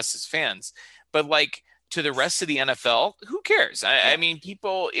important to us as fans. But like to the rest of the NFL, who cares? I mean,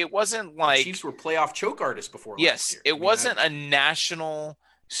 it wasn't like the Chiefs were playoff choke artists before. Yes, it wasn't a national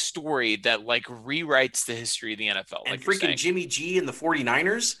story that like rewrites the history of the NFL. And like freaking Jimmy G and the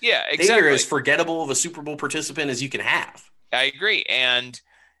 49ers. Yeah, exactly. They are as forgettable of a Super Bowl participant as you can have. I agree. And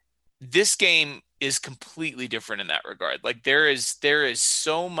this game is completely different in that regard. Like there is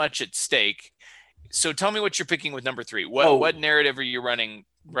so much at stake. So tell me what you're picking with number 3. What narrative are you running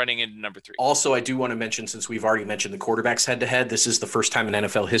running into number 3. Also, I do want to mention, since we've already mentioned the quarterbacks head-to-head, this is the first time in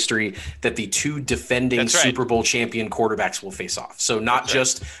NFL history that the 2 defending Super Bowl champion quarterbacks will face off. So not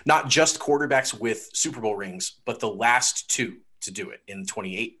just quarterbacks with Super Bowl rings, but the last 2 to do it in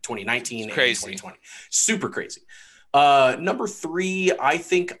 2019 and 2020. Super crazy. Number 3, I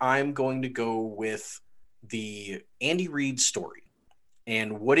think I'm going to go with the Andy Reid story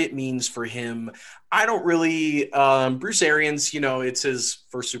and what it means for him. I don't really Bruce Arians, it's his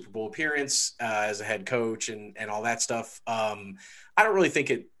first Super Bowl appearance as a head coach and all that stuff. I don't really think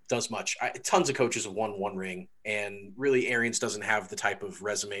it does much. Tons of coaches have won 1 ring, and really Arians doesn't have the type of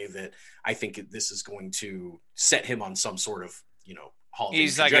resume that I think this is going to set him on some sort of, Hall of Fame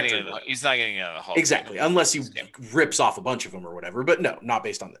trajectory. He's not getting a Hall exactly, of Fame. Unless he rips off a bunch of them or whatever. But no, not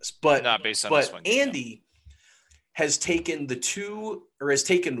based on this. But not based on this one. Andy has taken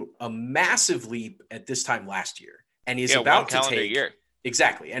a massive leap at this time last year, and is about to take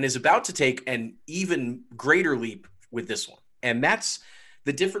exactly, and is about to take an even greater leap with this one. And that's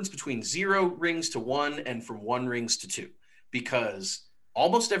the difference between 0 rings to 1 and from 1 rings to 2, because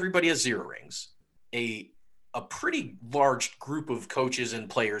almost everybody has 0 rings. A pretty large group of coaches and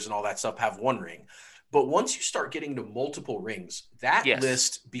players and all that stuff have 1 ring. But once you start getting to multiple rings, that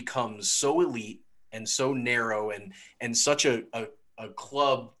list becomes so elite and so narrow and such a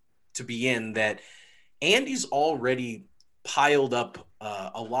club to be in, that Andy's already piled up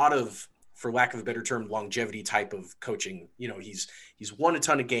a lot of, for lack of a better term, longevity type of coaching. He's won a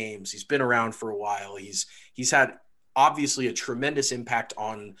ton of games. He's been around for a while. He's had obviously a tremendous impact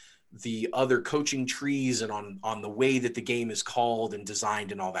on the other coaching trees and on the way that the game is called and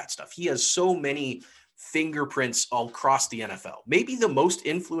designed and all that stuff. He has so many fingerprints all across the NFL. Maybe the most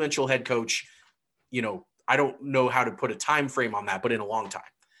influential head coach, I don't know how to put a time frame on that, but in a long time.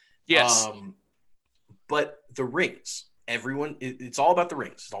 Yes. But the rings, it's all about the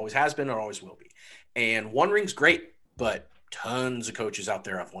rings. It always has been, it always will be. And 1 ring's great, but tons of coaches out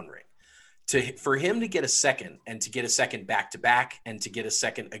there have 1 ring. For him to get a second, and to get a second back-to-back, and to get a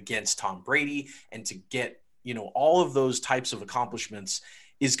second against Tom Brady, and to get, all of those types of accomplishments,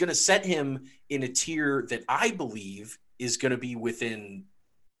 is going to set him in a tier that I believe is going to be within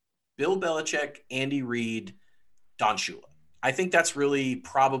Bill Belichick, Andy Reid, Don Shula. I think that's really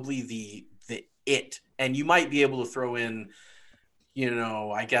probably the it. And you might be able to throw in,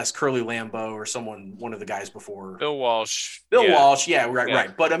 I guess Curly Lambeau or one of the guys before. Bill Walsh. Yeah,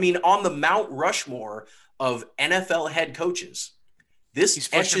 right. But I mean, on the Mount Rushmore of NFL head coaches, this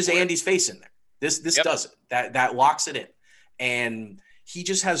etches Andy's face in there. This does it. That locks it in. And he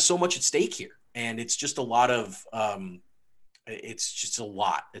just has so much at stake here. And it's just a lot of it's a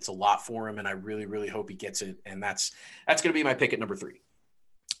lot for him. And I really, really hope he gets it. And that's going to be my pick at number 3.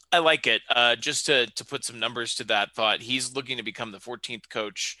 I like it. Just to put some numbers to that thought, he's looking to become the 14th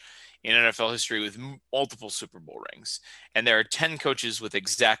coach in NFL history with multiple Super Bowl rings. And there are 10 coaches with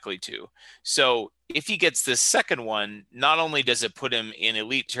exactly 2. So if he gets this second one, not only does it put him in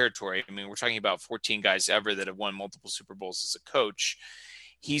elite territory, I mean, we're talking about 14 guys ever that have won multiple Super Bowls as a coach.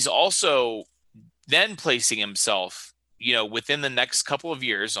 He's also then placing himself, within the next couple of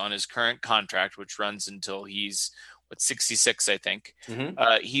years on his current contract, which runs until he's 66, I think.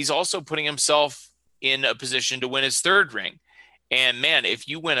 Mm-hmm. He's also putting himself in a position to win his 3rd ring. And man, if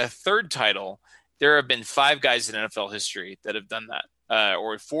you win a 3rd title, there have been 5 guys in NFL history that have done that,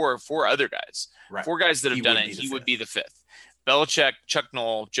 or four other guys. Right. 4 guys that have done it. He would be the 5th. Belichick, Chuck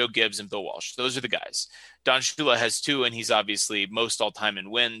Noll, Joe Gibbs, and Bill Walsh. Those are the guys. Don Shula has 2, and he's obviously most all-time in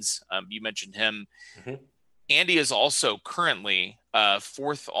wins. You mentioned him. Mm-hmm. Andy is also currently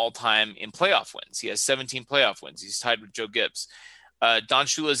 4th all-time in playoff wins. He has 17 playoff wins. He's tied with Joe Gibbs. Don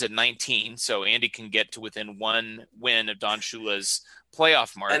Shula's at 19, so Andy can get to within 1 win of Don Shula's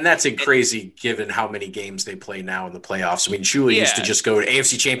playoff mark. And that's crazy given how many games they play now in the playoffs. I mean, Shula used to just go to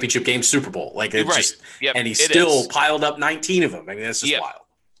AFC Championship game, Super Bowl. Like, it's just – and he still piled up 19 of them. I mean, that's just wild.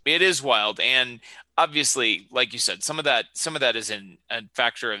 It is wild. And obviously, like you said, some of that is a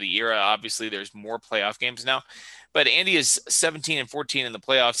factor of the era. Obviously, there's more playoff games now. But Andy is 17-14 in the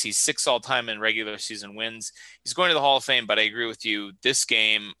playoffs. He's 6th all-time in regular season wins. He's going to the Hall of Fame, but I agree with you. This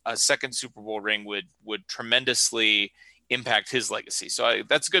game, a second Super Bowl ring would tremendously impact his legacy. So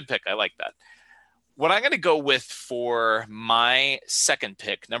that's a good pick. I like that. What I'm going to go with for my second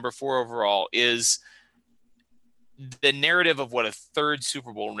pick, number 4 overall, is the narrative of what a 3rd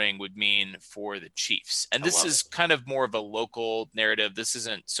Super Bowl ring would mean for the Chiefs. And this is kind of more of a local narrative. This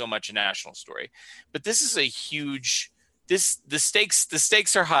isn't so much a national story, but this is a huge, the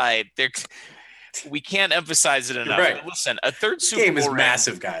stakes are high. We can't emphasize it enough. Right. Listen, a 3rd Super Bowl Bowl ring is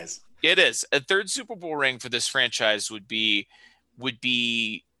massive, guys. It is. A 3rd Super Bowl ring for this franchise would be would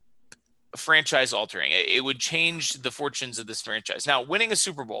be franchise altering. It would change the fortunes of this franchise. Now, winning a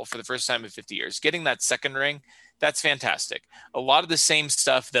Super Bowl for the first time in 50 years, getting that second ring, that's fantastic. A lot of the same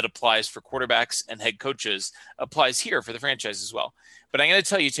stuff that applies for quarterbacks and head coaches applies here for the franchise as well. But I'm going to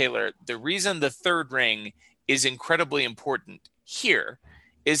tell you, Taylor, the reason the third ring is incredibly important here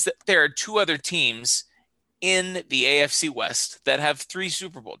is that there are two other teams in the AFC West that have 3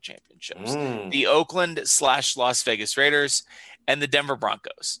 Super Bowl championships, the Oakland/Las Vegas Raiders and the Denver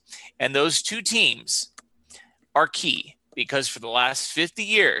Broncos. And those two teams are key because for the last 50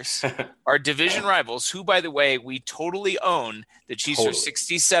 years, our division rivals, who, by the way, we totally own, the Chiefs are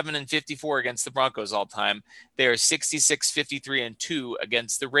 67-54 against the Broncos all time. They are 66-53-2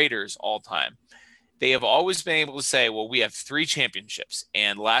 against the Raiders all time. They have always been able to say, well, we have 3 championships.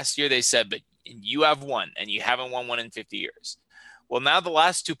 And last year they said, but you have one and you haven't won one in 50 years. Well, now the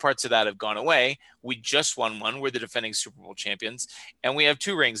last 2 parts of that have gone away. We just won one. We're the defending Super Bowl champions. And we have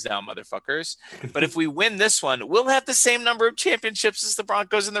 2 rings now, motherfuckers. But if we win this one, we'll have the same number of championships as the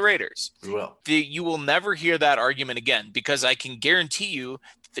Broncos and the Raiders. We will. You will never hear that argument again because I can guarantee you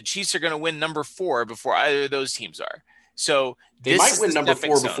the Chiefs are going to win number 4 before either of those teams are. So they might win number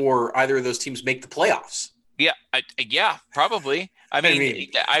 4 before either of those teams make the playoffs. Yeah, probably. I mean,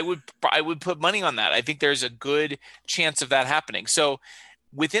 I would put money on that. I think there's a good chance of that happening. So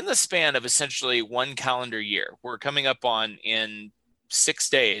within the span of essentially 1 calendar year, we're coming up on in 6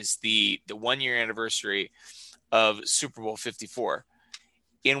 days, the 1-year anniversary of Super Bowl 54.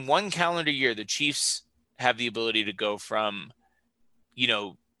 In 1 calendar year, the Chiefs have the ability to go from,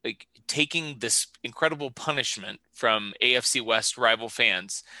 like taking this incredible punishment from AFC West rival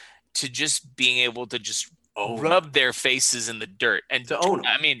fans to just being able to just rub their faces in the dirt and to own them.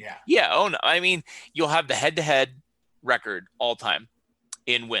 I mean, own them. I mean, you'll have the head-to-head record all time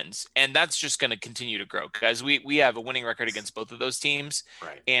in wins, and that's just going to continue to grow because we have a winning record against both of those teams,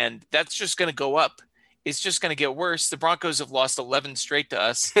 right? And that's just going to go up. It's just going to get worse. The Broncos have lost 11 straight to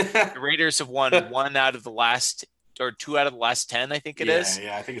us. The Raiders have won 1 out of the last or 2 out of the last 10, I think it is.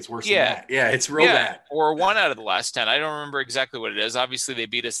 Yeah, I think it's worse than that. Yeah, it's real bad. Or 1 out of the last 10. I don't remember exactly what it is. Obviously, they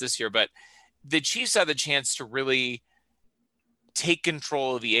beat us this year, but the Chiefs have the chance to really take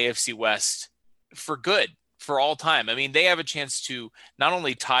control of the AFC West for good, for all time. I mean, they have a chance to not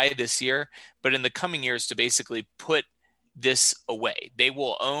only tie this year, but in the coming years to basically put this away. They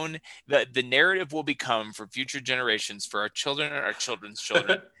will own the narrative will become for future generations, for our children and our children's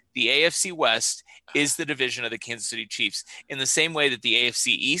children. The AFC West is the division of the Kansas City Chiefs in the same way that the AFC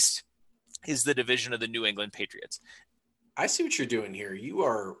East is the division of the New England Patriots. I see what you're doing here. You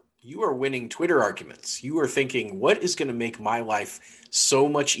are winning Twitter arguments. You are thinking, what is going to make my life so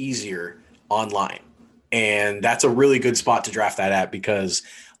much easier online? And that's a really good spot to draft that at because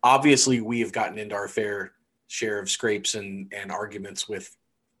obviously we have gotten into our fair share of scrapes and arguments with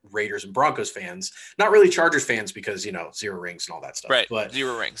Raiders and Broncos fans, not really Chargers fans because, 0 rings and all that stuff. Right, but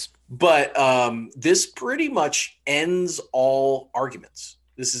 0 rings. But this pretty much ends all arguments.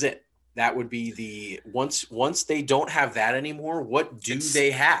 This is it. That would be the once they don't have that anymore, what do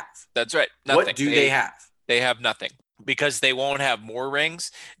they have? That's right. Nothing. What do they have? They have nothing because they won't have more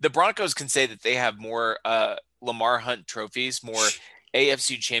rings. The Broncos can say that they have more Lamar Hunt trophies, more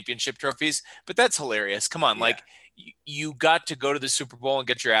AFC championship trophies, but that's hilarious. Come on. Yeah. Like you got to go to the Super Bowl and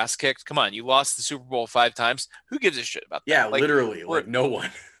get your ass kicked. Come on. You lost the Super Bowl 5 times. Who gives a shit about that? Yeah, literally. Like no one.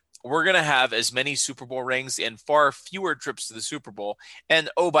 We're going to have as many Super Bowl rings and far fewer trips to the Super Bowl. And,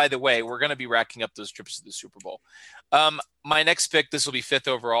 oh, by the way, we're going to be racking up those trips to the Super Bowl. My next pick, this will be 5th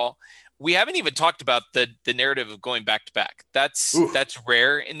overall. We haven't even talked about the narrative of going back-to-back. That's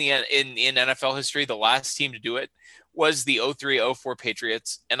rare in NFL history. The last team to do it was the 03-04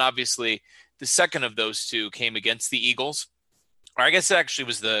 Patriots. And obviously the second of those 2 came against the Eagles. Or I guess it actually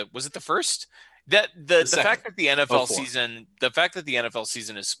was it the first? The fact that the NFL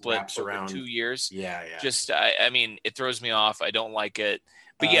season is split over 2 years. Yeah. Just, I mean, it throws me off. I don't like it.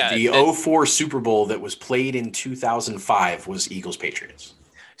 But the 04 Super Bowl that was played in 2005 was Eagles Patriots.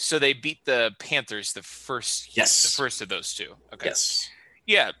 So they beat the Panthers the first of those 2. Okay. Yes.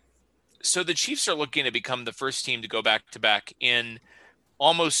 Yeah. So the Chiefs are looking to become the first team to go back to back in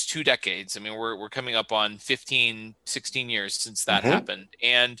almost 2 decades. I mean, we're coming up on 15, 16 years since that happened.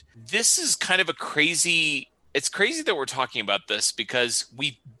 And this is kind of it's crazy that we're talking about this because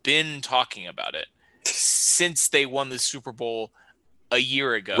we've been talking about it since they won the Super Bowl a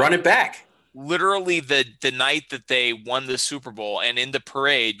year ago. Run it back. Literally the night that they won the Super Bowl and in the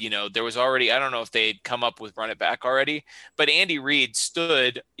parade, there was already, I don't know if they'd come up with Run It Back already, but Andy Reid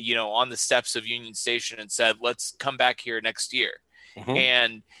stood, on the steps of Union Station and said, let's come back here next year.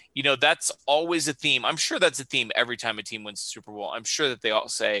 And, that's always a theme. I'm sure that's a theme every time a team wins the Super Bowl. I'm sure that they all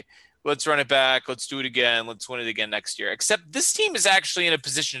say, let's run it back. Let's do it again. Let's win it again next year. Except this team is actually in a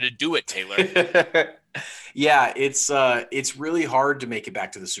position to do it, Taylor. Yeah, it's really hard to make it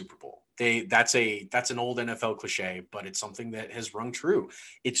back to the Super Bowl. That's an old NFL cliche, but it's something that has rung true.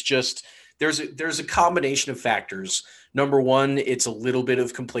 It's just there's a combination of factors. Number one, it's a little bit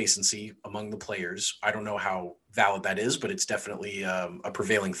of complacency among the players. I don't know how valid that is, but it's definitely a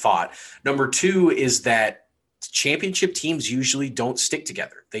prevailing thought. Number two is that championship teams usually don't stick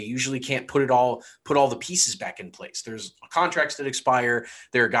together. They usually can't put all the pieces back in place. There's contracts that expire.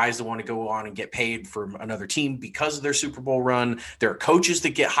 There are guys that want to go on and get paid for another team because of their Super Bowl run. There are coaches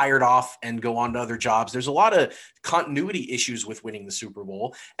that get hired off and go on to other jobs. There's a lot of continuity issues with winning the Super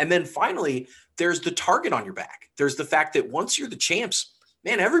Bowl. And then finally, there's the target on your back. There's the fact that once you're the champs,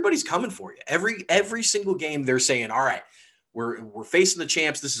 man, everybody's coming for you. Every single game they're saying, all right, we're facing the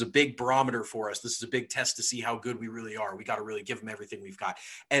champs. This is a big barometer for us. This is a big test to see how good we really are. We got to really give them everything we've got.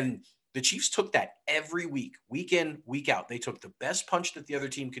 And the Chiefs took that every week, week in, week out. They took the best punch that the other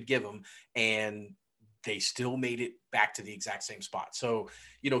team could give them, and they still made it back to the exact same spot. So,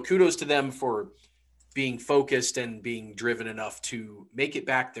 kudos to them for being focused and being driven enough to make it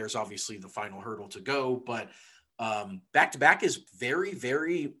back. There's obviously the final hurdle to go, but back-to-back is very,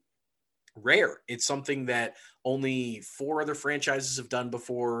 very rare. It's something that only 4 other franchises have done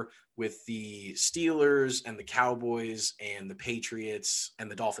before, with the Steelers and the Cowboys and the Patriots, and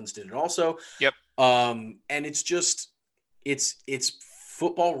the Dolphins did it also. Yep. And it's just, it's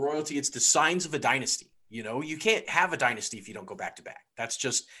football royalty. It's the signs of a dynasty. You can't have a dynasty if you don't go back to back. That's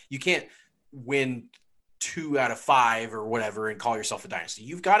just, you can't win 2 out of 5 or whatever and call yourself a dynasty.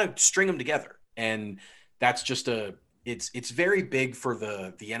 You've got to string them together. And that's just it's very big for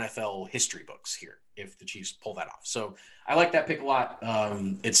the NFL history books here if the Chiefs pull that off. So I like that pick a lot.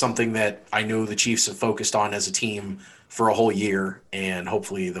 It's something that I know the Chiefs have focused on as a team for a whole year, and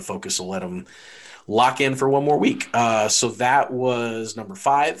hopefully the focus will let them lock in for one more week. So that was number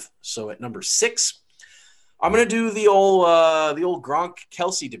 5. So at number 6, I'm going to do the old Gronk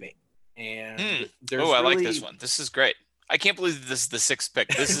Kelce debate. And I like this one. This is great. I can't believe this is the 6th pick.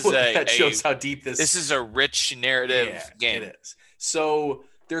 This is that shows how deep this is a rich narrative game. It is. So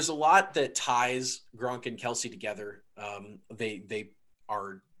there's a lot that ties Gronk and Kelce together. They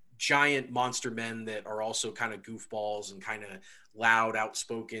are giant monster men that are also kind of goofballs and kind of loud,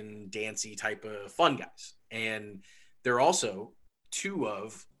 outspoken, dancey type of fun guys. And they're also 2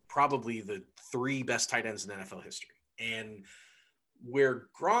 of probably the 3 best tight ends in NFL history. And where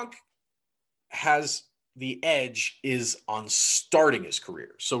Gronk has the edge is on starting his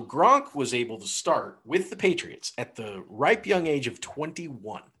career. So Gronk was able to start with the Patriots at the ripe young age of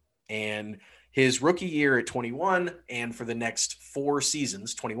 21, and his rookie year at 21, and for the next 4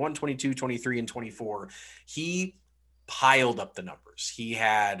 seasons, 21, 22, 23, and 24, he piled up the numbers. He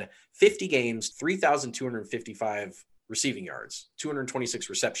had 50 games, 3,255 receiving yards, 226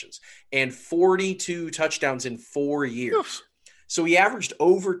 receptions, and 42 touchdowns in 4 years. Oof. So he averaged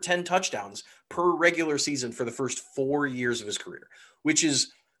over 10 touchdowns per regular season for the first 4 years of his career, which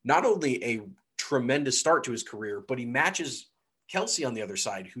is not only a tremendous start to his career, but he matches Kelce on the other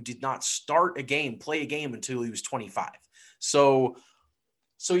side, who did not play a game until he was 25. So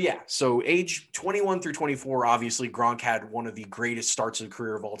age 21 through 24, obviously Gronk had one of the greatest starts of the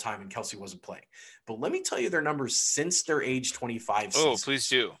career of all time, and Kelce wasn't playing. But let me tell you their numbers since their age 25 season. Oh, please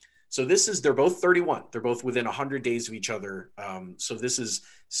do. So they're both 31. They're both within 100 days of each other. So this is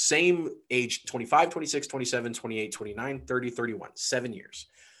same age, 25, 26, 27, 28, 29, 30, 31, 7 years.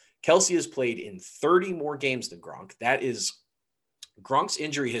 Kelce has played in 30 more games than Gronk. That is Gronk's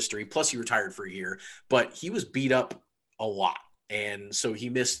injury history, plus he retired for a year, but he was beat up a lot. And so he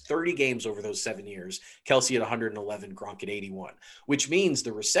missed 30 games over those 7 years. Kelce at 111, Gronk at 81, which means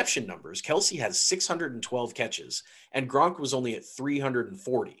the reception numbers, Kelce has 612 catches and Gronk was only at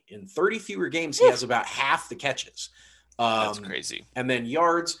 340. In 30 fewer games, he has about half the catches. That's crazy. And then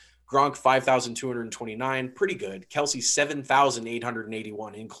yards, Gronk 5,229, pretty good. Kelce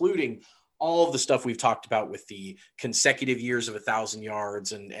 7,881, including all of the stuff we've talked about with the consecutive years of 1,000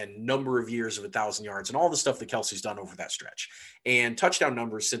 yards and number of years of 1,000 yards and all the stuff that Kelce's done over that stretch. And touchdown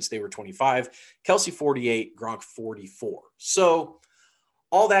numbers since they were 25, Kelce 48, Gronk 44. So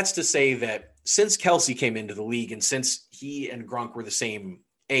all that's to say that since Kelce came into the league and since he and Gronk were the same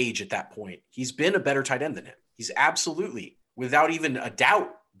age at that point, he's been a better tight end than him. He's absolutely, without even a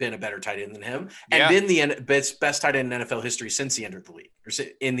doubt, been a better tight end than him and been the best tight end in NFL history since he entered the league, or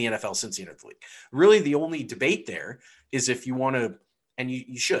in the NFL since he entered the league. Really, the only debate there is if you want to, and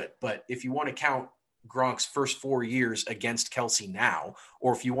you should, but if you want to count Gronk's first 4 years against Kelce now,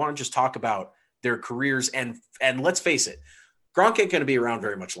 or if you want to just talk about their careers, and let's face it, Gronk ain't going to be around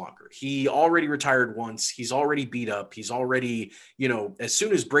very much longer. He already retired once. He's already beat up. He's already, as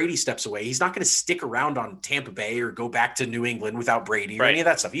soon as Brady steps away, he's not going to stick around on Tampa Bay or go back to New England without Brady or any of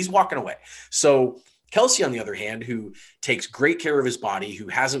that stuff. He's walking away. So Kelce, on the other hand, who takes great care of his body, who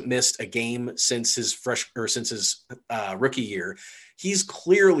hasn't missed a game since his rookie year, he's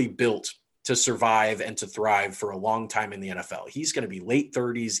clearly built to survive and to thrive for a long time in the NFL. He's going to be late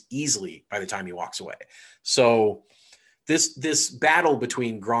 30s easily by the time he walks away. So this battle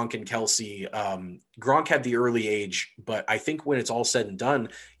between Gronk and Kelce, Gronk had the early age, but I think when it's all said and done,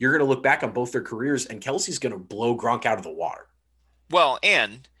 you're going to look back on both their careers and Kelce's going to blow Gronk out of the water. Well,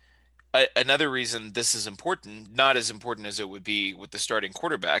 and another reason this is important, not as important as it would be with the starting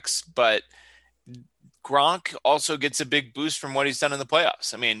quarterbacks, but Gronk also gets a big boost from what he's done in the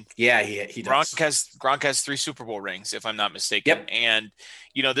playoffs. I mean, yeah, he does. Gronk has 3 Super Bowl rings, if I'm not mistaken. Yep. And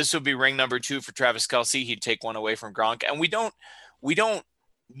this would be ring number 2 for Travis Kelce. He'd take one away from Gronk. And we don't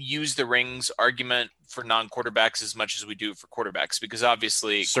use the rings argument for non-quarterbacks as much as we do for quarterbacks, because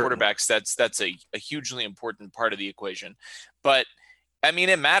obviously quarterbacks, that's a hugely important part of the equation. But I mean,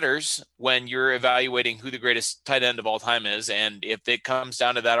 it matters when you're evaluating who the greatest tight end of all time is. And if it comes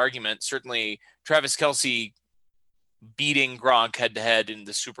down to that argument, certainly Travis Kelce beating Gronk head to head in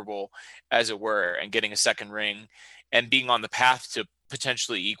the Super Bowl, as it were, and getting a second ring and being on the path to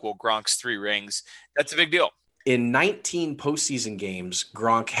potentially equal Gronk's 3 rings, that's a big deal. In 19 postseason games,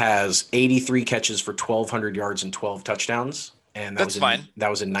 Gronk has 83 catches for 1,200 yards and 12 touchdowns. And that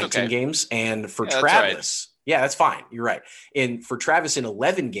was in 19 games. And for Travis, that's fine. You're right. And for Travis, in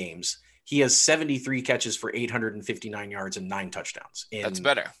 11 games, he has 73 catches for 859 yards and 9 touchdowns. That's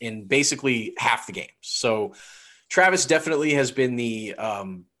better. In basically half the games. So Travis definitely has been the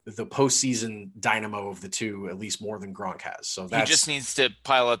postseason dynamo of the two, at least more than Gronk has. So he just needs to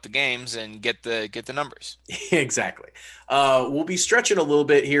pile up the games and get the numbers. Exactly. We'll be stretching a little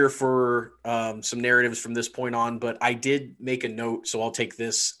bit here for some narratives from this point on, but I did make a note, so I'll take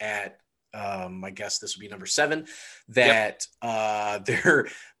this at I guess this would be number 7, that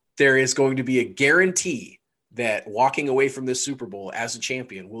there is going to be a guarantee that walking away from this Super Bowl as a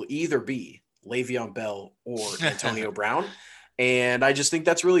champion will either be Le'Veon Bell or Antonio Brown. And I just think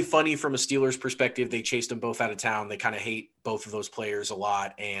that's really funny from a Steelers perspective. They chased them both out of town. They kind of hate both of those players a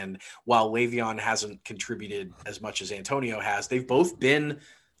lot. And while Le'Veon hasn't contributed as much as Antonio has, they've both been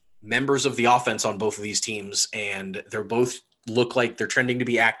members of the offense on both of these teams. And they're both look like they're trending to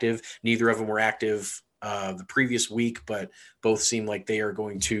be active. Neither of them were active the previous week, but both seem like they are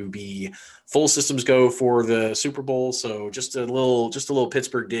going to be full systems go for the Super Bowl. So just a little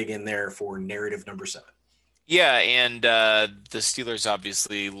Pittsburgh dig in there for narrative number 7. Yeah, and the Steelers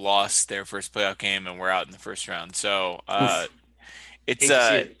obviously lost their first playoff game and were out in the first round. So it's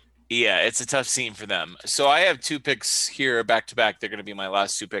a tough scene for them. So I have 2 picks here back to back. They're going to be my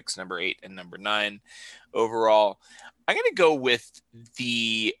last 2 picks, number 8 and number 9 overall. I'm going to go with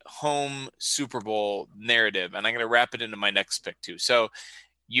the home Super Bowl narrative, and I'm going to wrap it into my next pick too. So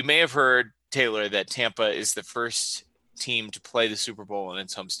you may have heard, Taylor, that Tampa is the first team to play the Super Bowl in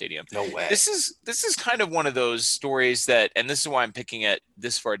its home stadium. No way. This is kind of one of those stories that, and this is why I'm picking it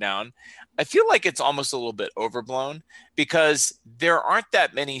this far down, I feel like it's almost a little bit overblown because there aren't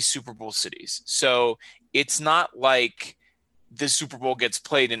that many Super Bowl cities. So it's not like the Super Bowl gets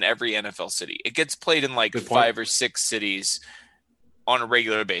played in every NFL city. It gets played in like 5 or 6 cities on a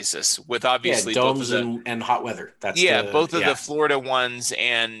regular basis, with obviously domes and hot weather. Both of the Florida ones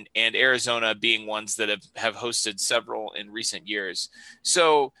and Arizona being ones that have hosted several in recent years.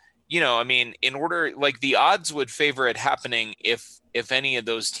 So, I mean, in order, like the odds would favor it happening if any of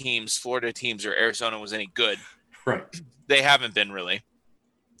those teams, Florida teams or Arizona, was any good. Right. They haven't been really.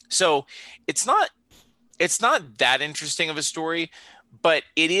 So it's not that interesting of a story, but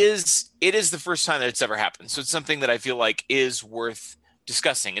it is the first time that it's ever happened. So it's something that I feel like is worth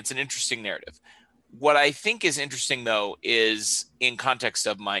discussing. It's an interesting narrative. What I think is interesting though is in context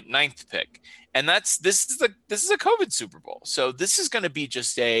of my 9th pick, and this is a COVID Super Bowl. So this is going to be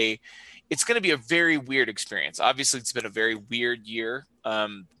it's going to be a very weird experience. Obviously, it's been a very weird year.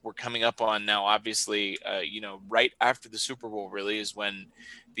 We're coming up on now, obviously, right after the Super Bowl really is when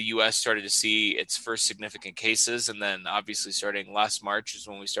the U.S. started to see its first significant cases. And then obviously starting last March is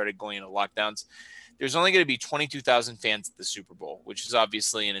when we started going into lockdowns. There's only going to be 22,000 fans at the Super Bowl, which is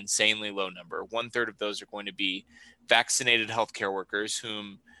obviously an insanely low number. 1/3 of those are going to be vaccinated healthcare workers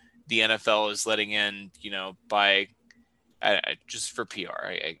whom the NFL is letting in, by just for PR,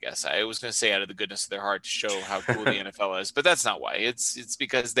 I guess. I was going to say out of the goodness of their heart to show how cool the NFL is, but that's not why. It's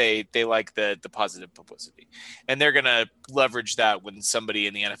because they like the positive publicity, and they're going to leverage that when somebody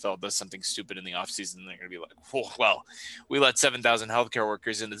in the NFL does something stupid in the offseason. They're going to be like, well, we let 7,000 healthcare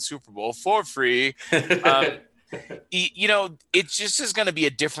workers into the Super Bowl for free. It just is going to be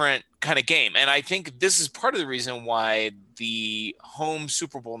a different kind of game. And I think this is part of the reason why the home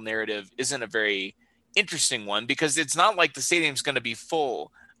Super Bowl narrative isn't a very interesting one, because it's not like the stadium's going to be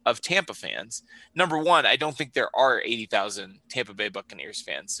full of Tampa fans. Number one, I don't think there are 80,000 Tampa Bay Buccaneers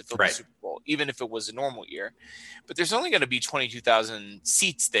fans to fill the Super Bowl, even if it was a normal year. But there's only going to be 22,000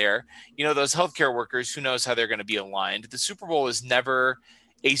 seats there. Those healthcare workers, who knows how they're going to be aligned. The Super Bowl is never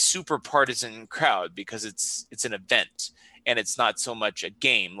a super partisan crowd because it's an event and it's not so much a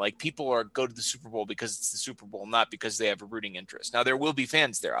game. Like, people go to the Super Bowl because it's the Super Bowl, not because they have a rooting interest. Now, there will be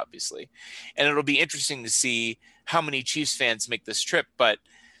fans there, obviously, and it'll be interesting to see how many Chiefs fans make this trip. But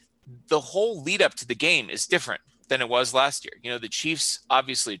the whole lead up to the game is different than it was last year. The Chiefs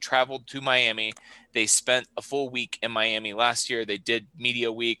obviously traveled to Miami. They spent a full week in Miami last year. They did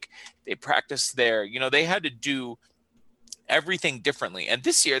media week. They practiced there. They had to do everything differently. And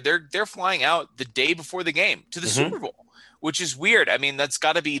this year they're flying out the day before the game to the Super Bowl, which is weird. I mean, that's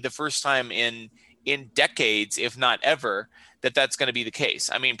got to be the first time in decades, if not ever, that's going to be the case.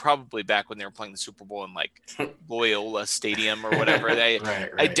 I mean, probably back when they were playing the Super Bowl in like Loyola Stadium or whatever.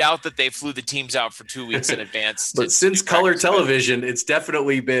 I doubt that they flew the teams out for 2 weeks in advance. But since color television, it's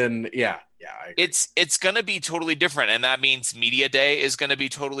definitely been, it's going to be totally different. And that means media day is going to be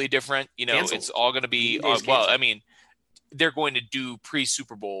totally different. Canceled. It's all going to be, they're going to do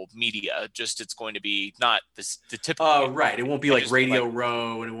pre-Super Bowl media. Just it's going to be not the typical. Oh, right. It won't be like Radio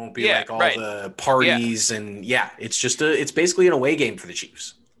Row, and it won't be like all the parties, and it's basically an away game for the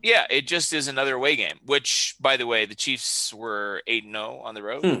Chiefs. Yeah, it just is another away game. Which, by the way, the Chiefs were 8-0 on the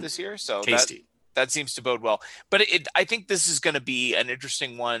road this year, so that seems to bode well. But I think this is going to be an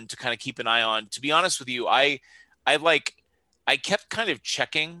interesting one to kind of keep an eye on. To be honest with you, I kept kind of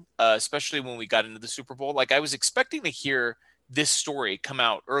checking, especially when we got into the Super Bowl. Like, I was expecting to hear this story come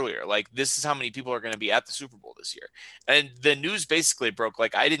out earlier. Like, this is how many people are going to be at the Super Bowl this year. And the news basically broke.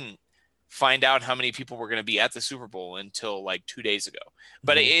 Like, I didn't find out how many people were going to be at the Super Bowl until like 2 days ago.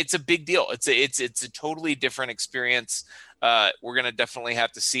 But it's a big deal. It's a totally different experience. We're going to definitely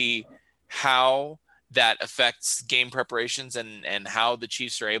have to see how that affects game preparations and how the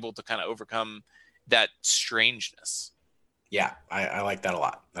Chiefs are able to kind of overcome that strangeness. Yeah, I like that a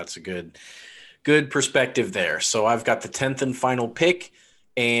lot. That's a good perspective there. So I've got the 10th and final pick,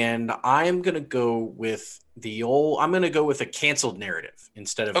 and I'm going to go with a canceled narrative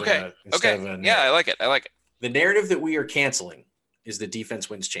instead of a yeah, I like it. The narrative that we are canceling is the defense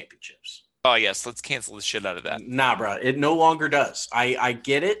wins championships. Oh, yes. Let's cancel the shit out of that. Nah, bro. It no longer does. I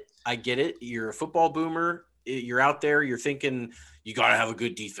get it. You're a football boomer. You're out there. You're thinking – you got to have a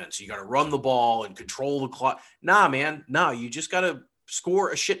good defense. You got to run the ball and control the clock. Nah, man. No, you just got to score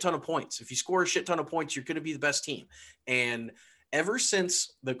a shit ton of points. If you score a shit ton of points, you're going to be the best team. And ever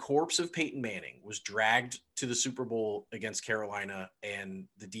since the corpse of Peyton Manning was dragged to the Super Bowl against Carolina and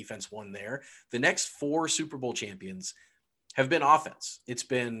the defense won there, the next 4 Super Bowl champions have been offense. It's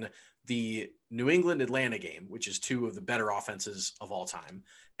been the New England-Atlanta game, which is 2 of the better offenses of all time.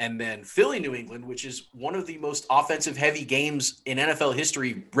 And then Philly-New England, which is one of the most offensive-heavy games in NFL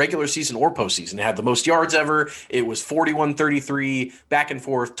history, regular season or postseason. It had the most yards ever. It was 41-33, back and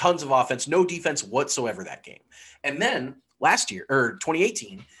forth, tons of offense, no defense whatsoever that game. And then last year, or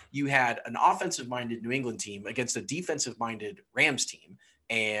 2018, you had an offensive-minded New England team against a defensive-minded Rams team.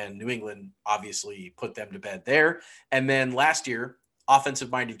 And New England obviously put them to bed there. And then last year,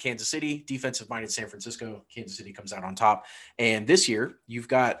 offensive-minded Kansas City, defensive-minded San Francisco. Kansas City comes out on top. And this year, you've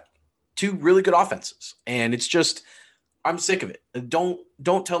got 2 really good offenses. And it's just, I'm sick of it. Don't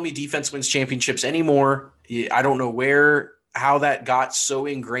tell me defense wins championships anymore. I don't know how that got so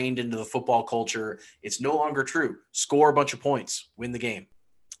ingrained into the football culture. It's no longer true. Score a bunch of points, win the game.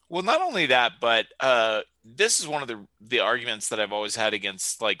 Well, not only that, but this is one of the arguments that I've always had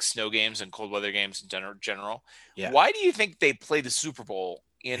against like snow games and cold weather games in general. Yeah. Why do you think they play the Super Bowl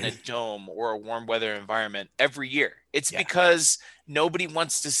in a dome or a warm weather environment every year? It's because nobody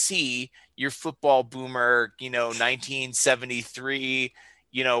wants to see your football boomer, 1973,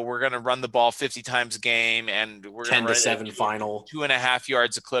 we're going to run the ball 50 times a game and we're going to 10-7 final, 2.5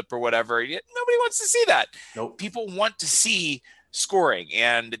 yards a clip or whatever. Nobody wants to see that. Nope. People want to see scoring,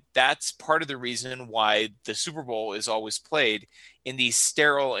 and that's part of the reason why the Super Bowl is always played in these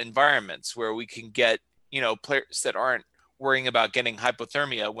sterile environments where we can get players that aren't worrying about getting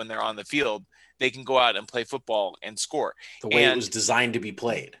hypothermia when they're on the field. They can go out and play football and score. The way it was designed to be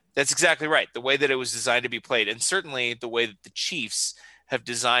played. That's exactly right. The way that it was designed to be played, and certainly the way that the Chiefs have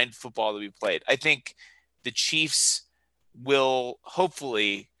designed football to be played. I think the Chiefs will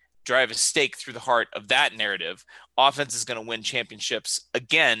hopefully drive a stake through the heart of that narrative. Offense is going to win championships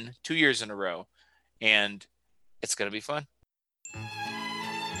again 2 years in a row, and it's going to be fun.